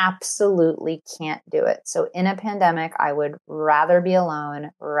absolutely can't do it. So in a pandemic, I would rather be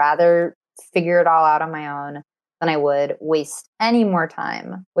alone, rather figure it all out on my own than I would waste any more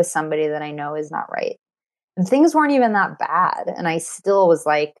time with somebody that I know is not right. And things weren't even that bad. And I still was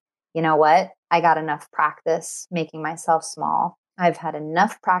like, you know what? I got enough practice making myself small. I've had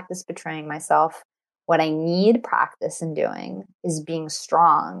enough practice betraying myself. What I need practice in doing is being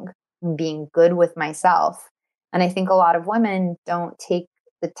strong and being good with myself. And I think a lot of women don't take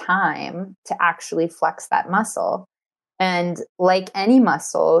the time to actually flex that muscle. And like any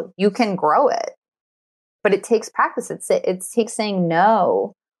muscle, you can grow it, but it takes practice. It takes saying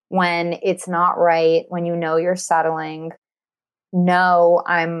no when it's not right, when you know you're settling. No,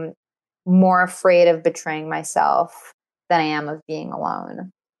 I'm more afraid of betraying myself than I am of being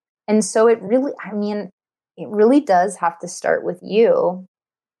alone. And so it really does have to start with you.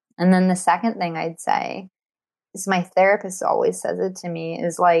 And then the second thing I'd say is, my therapist always says it to me,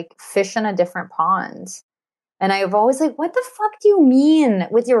 is like, fish in a different pond. And I've always like, what the fuck do you mean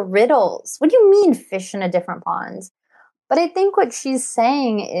with your riddles? What do you mean fish in a different pond? But I think what she's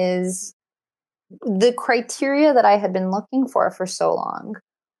saying is, the criteria that I had been looking for so long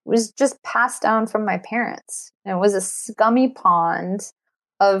was just passed down from my parents. And it was a scummy pond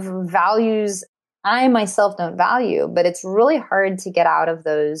of values I myself don't value, but it's really hard to get out of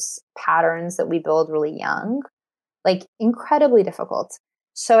those patterns that we build really young, like incredibly difficult.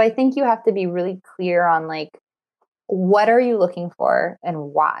 So I think you have to be really clear on like, what are you looking for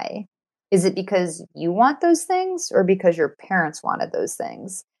and why? Is it because you want those things or because your parents wanted those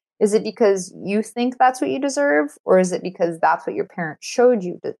things? Is it because you think that's what you deserve, or is it because that's what your parents showed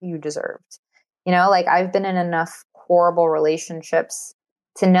you that you deserved? You know, like, I've been in enough horrible relationships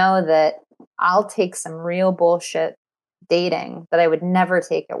to know that I'll take some real bullshit dating that I would never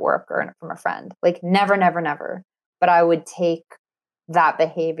take at work or from a friend. Like, never, never, never. But I would take that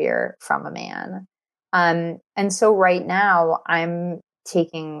behavior from a man. And so right now I'm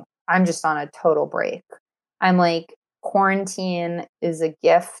just on a total break. I'm like, quarantine is a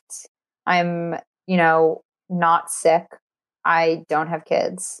gift. I'm, not sick. I don't have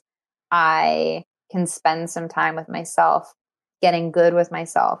kids. I can spend some time with myself, getting good with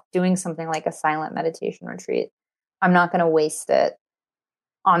myself, doing something like a silent meditation retreat. I'm not going to waste it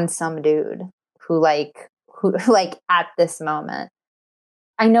on some dude who like at this moment.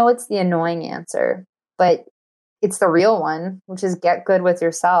 I know it's the annoying answer, but it's the real one, which is get good with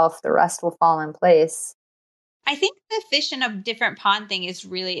yourself. The rest will fall in place. I think the fish in a different pond thing is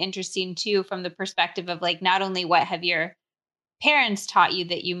really interesting too, from the perspective of like, not only what have your parents taught you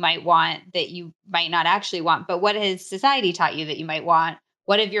that you might want, that you might not actually want, but what has society taught you that you might want?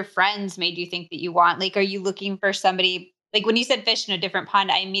 What have your friends made you think that you want? Like, are you looking for somebody, like when you said fish in a different pond,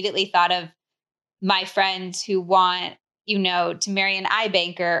 I immediately thought of my friends who want, to marry an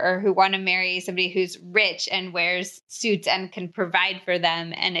iBanker, or who want to marry somebody who's rich and wears suits and can provide for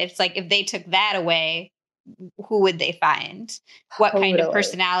them. And it's like, if they took that away, who would they find? What kind of Totally.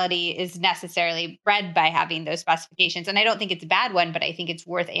 personality is necessarily bred by having those specifications? And I don't think it's a bad one, but I think it's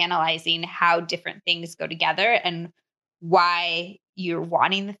worth analyzing how different things go together and why you're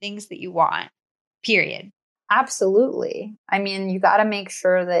wanting the things that you want, period. Absolutely. I mean, you got to make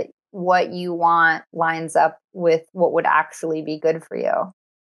sure that what you want lines up with what would actually be good for you. And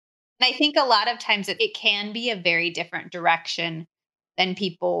I think a lot of times it can be a very different direction than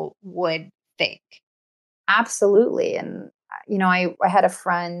people would think. Absolutely. And, I had a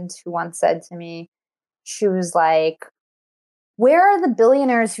friend who once said to me, she was like, where are the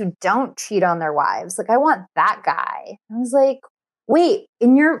billionaires who don't cheat on their wives? Like, I want that guy. I was like, wait,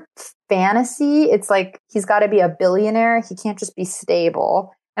 in your fantasy, it's like he's got to be a billionaire. He can't just be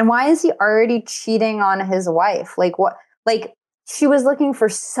stable. And why is he already cheating on his wife? Like, what? Like, she was looking for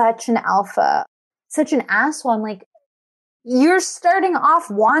such an alpha, such an asshole. I'm like, you're starting off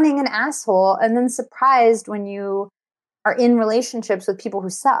wanting an asshole and then surprised when you are in relationships with people who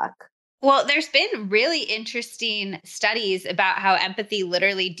suck. Well, there's been really interesting studies about how empathy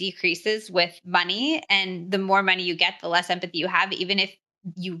literally decreases with money. And the more money you get, the less empathy you have. Even if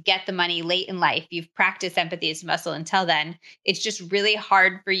you get the money late in life, you've practiced empathy as a muscle until then. It's just really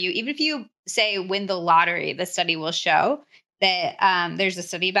hard for you. Even if you say win the lottery, the study will show that there's a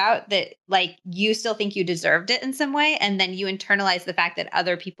study about that, like, you still think you deserved it in some way. And then you internalize the fact that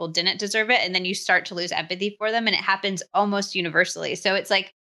other people didn't deserve it. And then you start to lose empathy for them. And it happens almost universally. So it's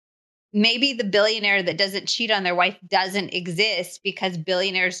like, maybe the billionaire that doesn't cheat on their wife doesn't exist because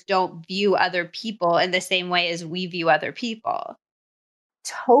billionaires don't view other people in the same way as we view other people.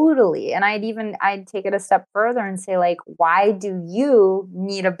 Totally. And I'd take it a step further and say, like, why do you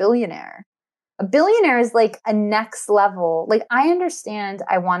need a billionaire? A billionaire is like a next level. Like, I understand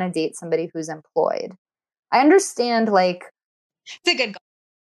I want to date somebody who's employed. I understand, like, It's a good goal.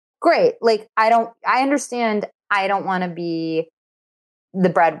 Great. Like, I understand I don't want to be the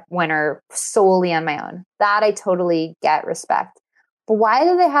breadwinner solely on my own. That I totally get, respect. But why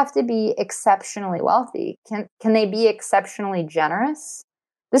do they have to be exceptionally wealthy? Can they be exceptionally generous?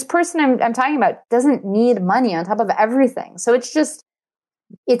 This person I'm talking about doesn't need money on top of everything. So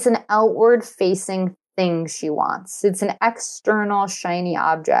it's an outward facing thing she wants. It's an external shiny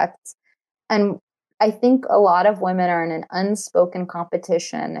object. And I think a lot of women are in an unspoken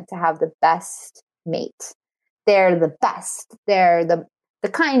competition to have the best mate. They're the best. They're the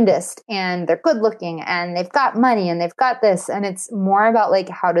kindest, and they're good looking, and they've got money, and they've got this. And it's more about, like,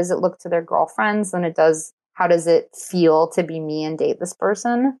 how does it look to their girlfriends than it does how does it feel to be me and date this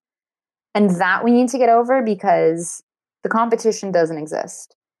person. And that we need to get over, because the competition doesn't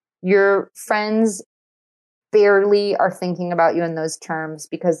exist. Your friends barely are thinking about you in those terms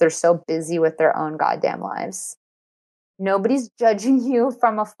because they're so busy with their own goddamn lives. Nobody's judging you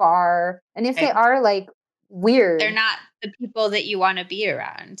from afar. And if they are, like, weird. They're not the people that you want to be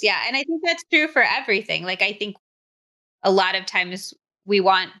around. Yeah. And I think that's true for everything. Like, I think a lot of times we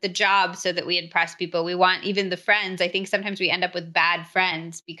want the job so that we impress people. We want even the friends. I think sometimes we end up with bad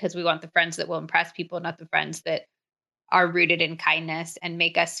friends because we want the friends that will impress people, not the friends that are rooted in kindness and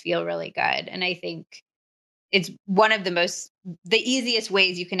make us feel really good. And I think it's one of the easiest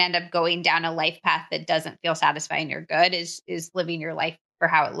ways you can end up going down a life path that doesn't feel satisfying or good is living your life for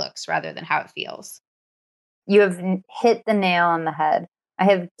how it looks rather than how it feels. You have hit the nail on the head. I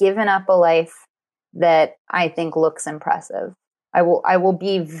have given up a life that I think looks impressive. I will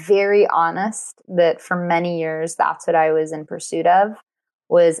be very honest that for many years, that's what I was in pursuit of,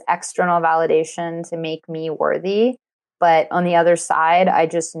 was external validation to make me worthy. But on the other side, I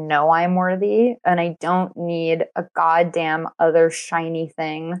just know I'm worthy, and I don't need a goddamn other shiny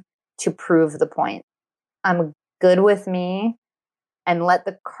thing to prove the point. I'm good with me, and let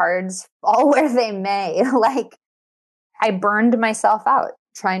the cards fall where they may. Like, I burned myself out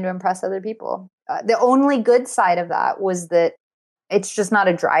trying to impress other people. The only good side of that was that it's just not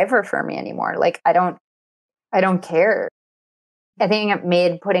a driver for me anymore. Like, I don't care. I think it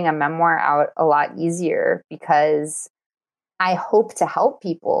made putting a memoir out a lot easier because I hope to help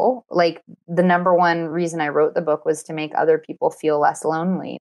people. Like, the number one reason I wrote the book was to make other people feel less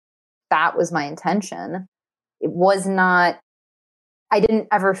lonely. That was my intention. It was not, I didn't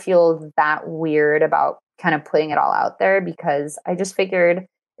ever feel that weird about kind of putting it all out there, because I just figured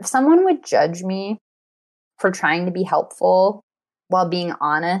if someone would judge me for trying to be helpful while being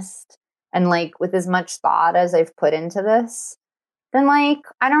honest and, like, with as much thought as I've put into this, then, like,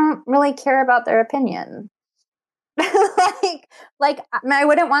 I don't really care about their opinion. I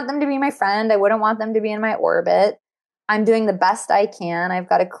wouldn't want them to be my friend. I wouldn't want them to be in my orbit. I'm doing the best I can. I've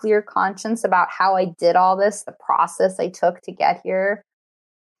got a clear conscience about how I did all this, the process I took to get here.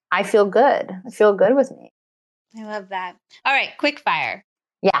 I feel good. I feel good with me. I love that. All right, quick fire.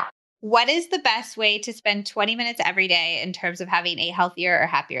 Yeah. What is the best way to spend 20 minutes every day in terms of having a healthier or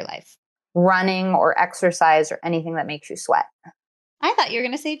happier life? Running or exercise or anything that makes you sweat. I thought you were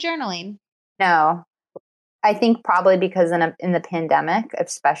going to say journaling. No. I think probably because in the pandemic,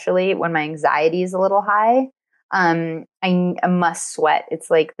 especially when my anxiety is a little high, I must sweat.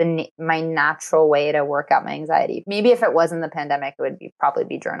 It's like my natural way to work out my anxiety. Maybe if it wasn't the pandemic, it would probably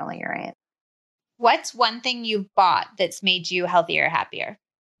be journaling. You're right. What's one thing you've bought that's made you healthier or happier?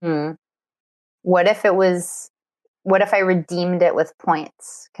 What if I redeemed it with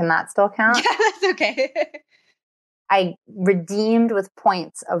points? Can that still count? Yeah, that's okay. I redeemed with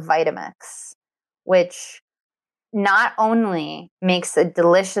points of Vitamix, which not only makes a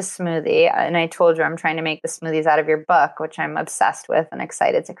delicious smoothie, and I told you I'm trying to make the smoothies out of your book, which I'm obsessed with and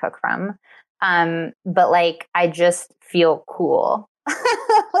excited to cook from. But, like, I just feel cool.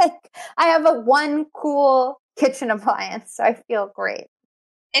 Like, I have one cool kitchen appliance, so I feel great.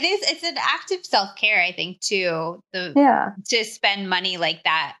 It's an act of self-care, I think, too. Yeah. To spend money like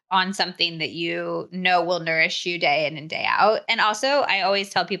that on something that you know will nourish you day in and day out. And also, I always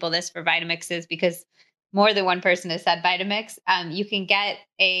tell people this for Vitamixes, because more than one person has said Vitamix. You can get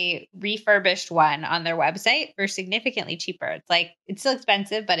a refurbished one on their website for significantly cheaper. It's still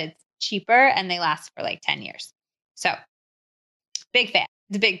expensive, but it's cheaper, and they last for like 10 years. So big fan.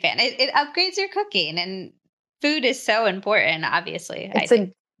 It's a big fan. It upgrades your cooking, and food is so important, obviously. I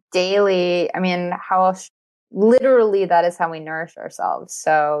think daily. I mean, how else? Literally, that is how we nourish ourselves.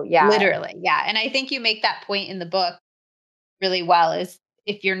 So yeah. Literally. Yeah. And I think you make that point in the book really well is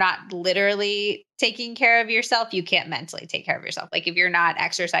if you're not literally taking care of yourself, you can't mentally take care of yourself. Like if you're not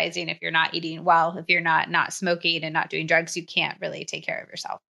exercising, if you're not eating well, if you're not smoking and not doing drugs, you can't really take care of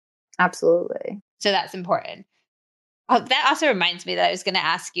yourself. Absolutely. So that's important. That also reminds me that I was going to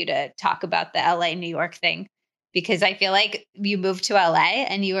ask you to talk about the LA, New York thing, because I feel like you moved to LA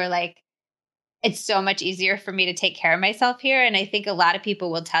and you were like, it's so much easier for me to take care of myself here. And I think a lot of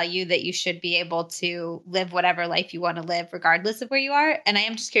people will tell you that you should be able to live whatever life you want to live, regardless of where you are. And I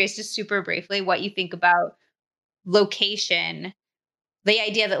am just curious, just super briefly, what you think about location. The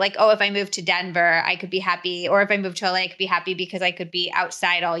idea that, like, oh, if I moved to Denver, I could be happy. Or if I moved to LA, I could be happy because I could be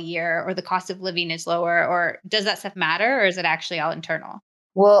outside all year, or the cost of living is lower. Or does that stuff matter? Or is it actually all internal?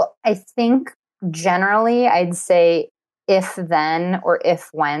 Well, I think generally I'd say if then or if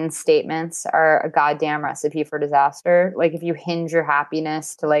when statements are a goddamn recipe for disaster. Like if you hinge your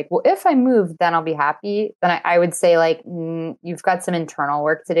happiness to like, well, if I move, then I'll be happy. Then I would say like, you've got some internal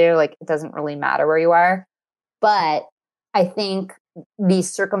work to do. Like it doesn't really matter where you are. But I think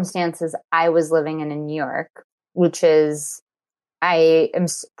these circumstances I was living in New York, which is I am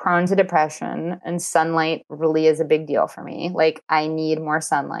prone to depression and sunlight really is a big deal for me. Like I need more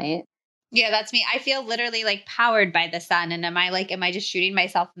sunlight. Yeah, that's me. I feel literally like powered by the sun. And am I just shooting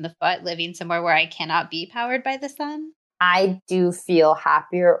myself in the foot living somewhere where I cannot be powered by the sun? I do feel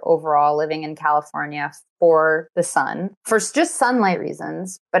happier overall living in California for the sun, for just sunlight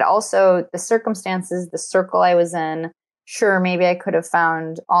reasons, but also the circumstances, the circle I was in. Sure, maybe I could have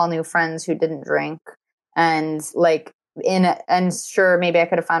found all new friends who didn't drink and like and sure, maybe I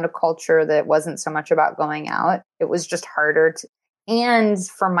could have found a culture that wasn't so much about going out. It was just harder to, and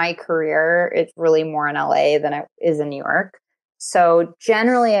for my career, it's really more in LA than it is in New York. So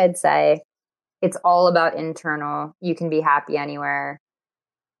generally, I'd say it's all about internal. You can be happy anywhere.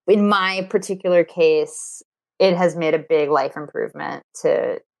 In my particular case, it has made a big life improvement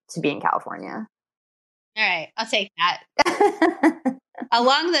to be in California. All right, I'll take that.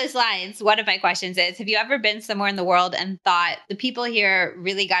 Along those lines, one of my questions is, have you ever been somewhere in the world and thought the people here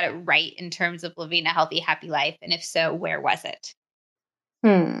really got it right in terms of living a healthy, happy life? And if so, where was it?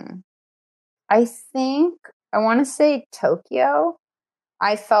 I think I want to say Tokyo.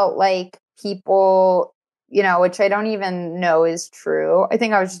 I felt like people, which I don't even know is true. I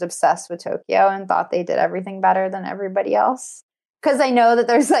think I was just obsessed with Tokyo and thought they did everything better than everybody else. Because I know that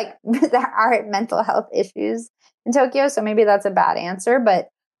there's like, there are mental health issues in Tokyo. So maybe that's a bad answer. But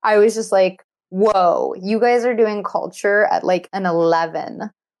I was just like, whoa, you guys are doing culture at like an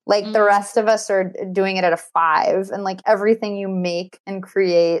 11. Like the rest of us are doing it at a 5. And like everything you make and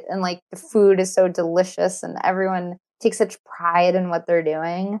create and like the food is so delicious and everyone take such pride in what they're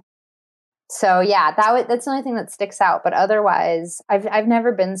doing. So yeah, that's the only thing that sticks out. But otherwise, I've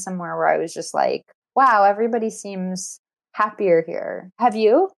never been somewhere where I was just like, wow, everybody seems happier here. Have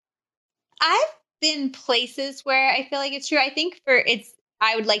you? I've been places where I feel like it's true. I think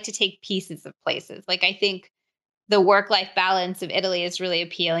I would like to take pieces of places. Like I think the work-life balance of Italy is really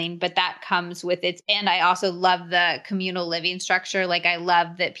appealing, but that comes with and I also love the communal living structure. Like I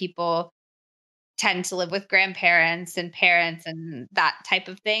love that people tend to live with grandparents and parents and that type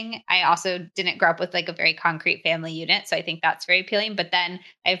of thing. I also didn't grow up with like a very concrete family unit. So I think that's very appealing. But then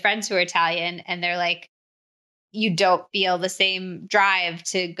I have friends who are Italian and they're like, you don't feel the same drive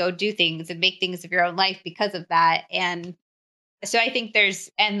to go do things and make things of your own life because of that. And so I think they're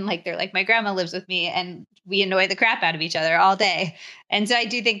like, my grandma lives with me and we annoy the crap out of each other all day. And so I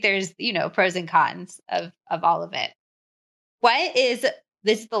do think there's, pros and cons of all of it.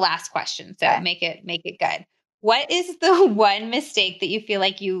 This is the last question. So Okay. make it good. What is the one mistake that you feel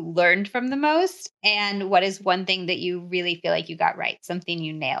like you learned from the most? And what is one thing that you really feel like you got right? Something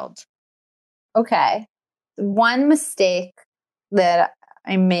you nailed? Okay. One mistake that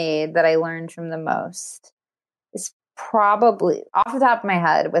I made that I learned from the most is probably off the top of my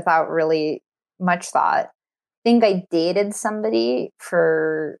head without really much thought. I think I dated somebody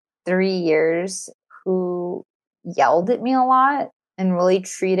for 3 years who yelled at me a lot and really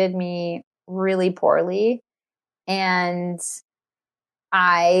treated me really poorly. And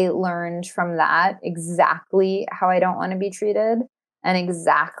I learned from that exactly how I don't want to be treated and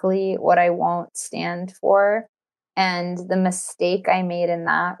exactly what I won't stand for. And the mistake I made in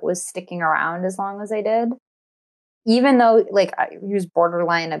that was sticking around as long as I did. Even though like he was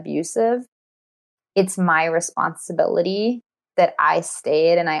borderline abusive, it's my responsibility that I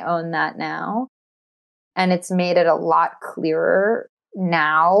stayed and I own that now. And it's made it a lot clearer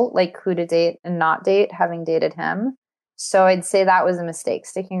now, like who to date and not date, having dated him. So I'd say that was a mistake,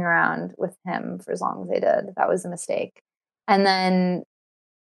 sticking around with him for as long as I did. That was a mistake. And then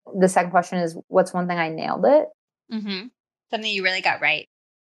the second question is, what's one thing I nailed it? Mm-hmm. Something you really got right.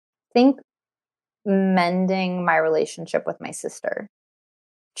 I think mending my relationship with my sister,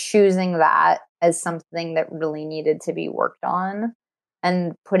 choosing that as something that really needed to be worked on,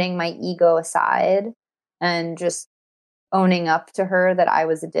 and putting my ego aside and just owning up to her that I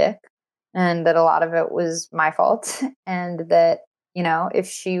was a dick and that a lot of it was my fault. And that, if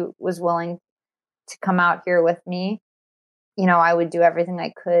she was willing to come out here with me, I would do everything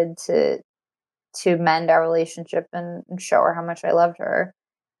I could to mend our relationship and show her how much I loved her.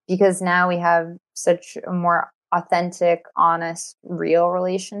 Because now we have such a more authentic, honest, real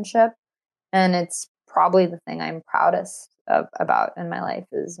relationship. And it's probably the thing I'm proudest about in my life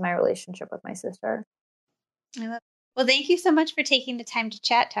is my relationship with my sister. I love it. Well, thank you so much for taking the time to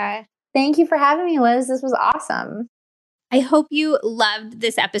chat, Tara. Thank you for having me, Liz. This was awesome. I hope you loved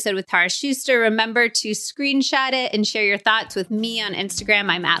this episode with Tara Schuster. Remember to screenshot it and share your thoughts with me on Instagram.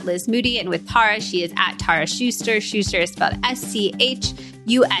 I'm at Liz Moody, and with Tara, she is at Tara Schuster. Schuster is spelled Schuster,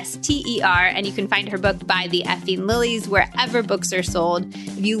 and you can find her book By the Effing Lilies wherever books are sold.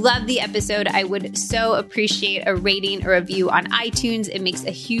 If you love the episode, I would so appreciate a rating or review on iTunes. It makes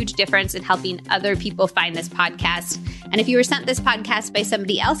a huge difference in helping other people find this podcast. And if you were sent this podcast by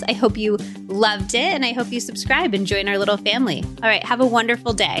somebody else, I hope you loved it, and I hope you subscribe and join our little family. All right, have a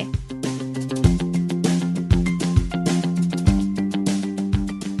wonderful day.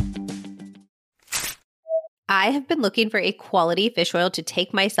 I have been looking for a quality fish oil to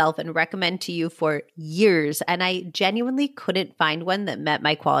take myself and recommend to you for years, and I genuinely couldn't find one that met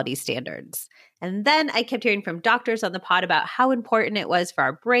my quality standards. And then I kept hearing from doctors on the pod about how important it was for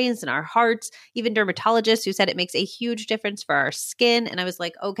our brains and our hearts, even dermatologists who said it makes a huge difference for our skin. And I was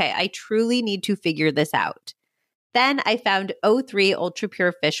like, okay, I truly need to figure this out. Then I found O3 Ultra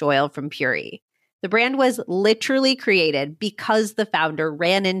Pure Fish Oil from Puri. The brand was literally created because the founder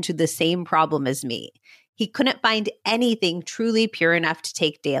ran into the same problem as me. He couldn't find anything truly pure enough to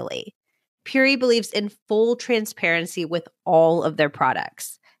take daily. Puri believes in full transparency with all of their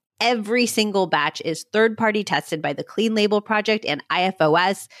products. Every single batch is third-party tested by the Clean Label Project and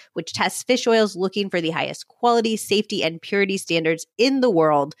IFOS, which tests fish oils looking for the highest quality, safety, and purity standards in the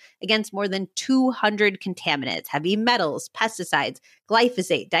world against more than 200 contaminants, heavy metals, pesticides,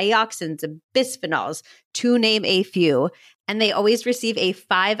 glyphosate, dioxins, and bisphenols, to name a few. And they always receive a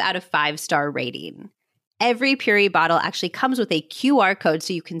 5 out of 5-star rating. Every Puri bottle actually comes with a QR code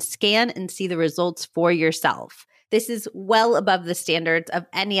so you can scan and see the results for yourself. This is well above the standards of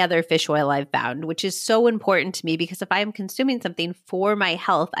any other fish oil I've found, which is so important to me because if I am consuming something for my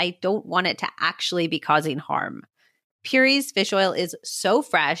health, I don't want it to actually be causing harm. Puri's fish oil is so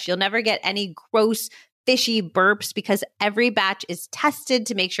fresh, you'll never get any gross, fishy burps because every batch is tested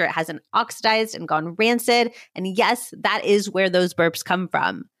to make sure it hasn't oxidized and gone rancid. And yes, that is where those burps come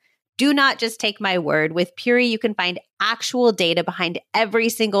from. Do not just take my word. With Puri, you can find actual data behind every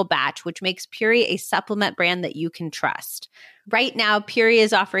single batch, which makes Puri a supplement brand that you can trust. Right now, Puri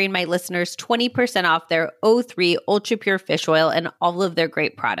is offering my listeners 20% off their O3 Ultra Pure Fish Oil and all of their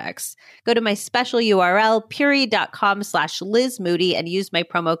great products. Go to my special URL, puri.com/Liz Moody, and use my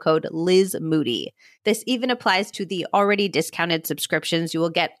promo code Liz Moody. This even applies to the already discounted subscriptions. You will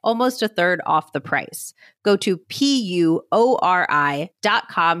get almost a third off the price. Go to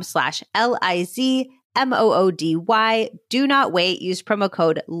PUORI.com/LIZMOODY. Do not wait. Use promo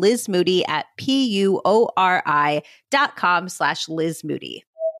code Liz Moody at PUORI.com/Liz Moody.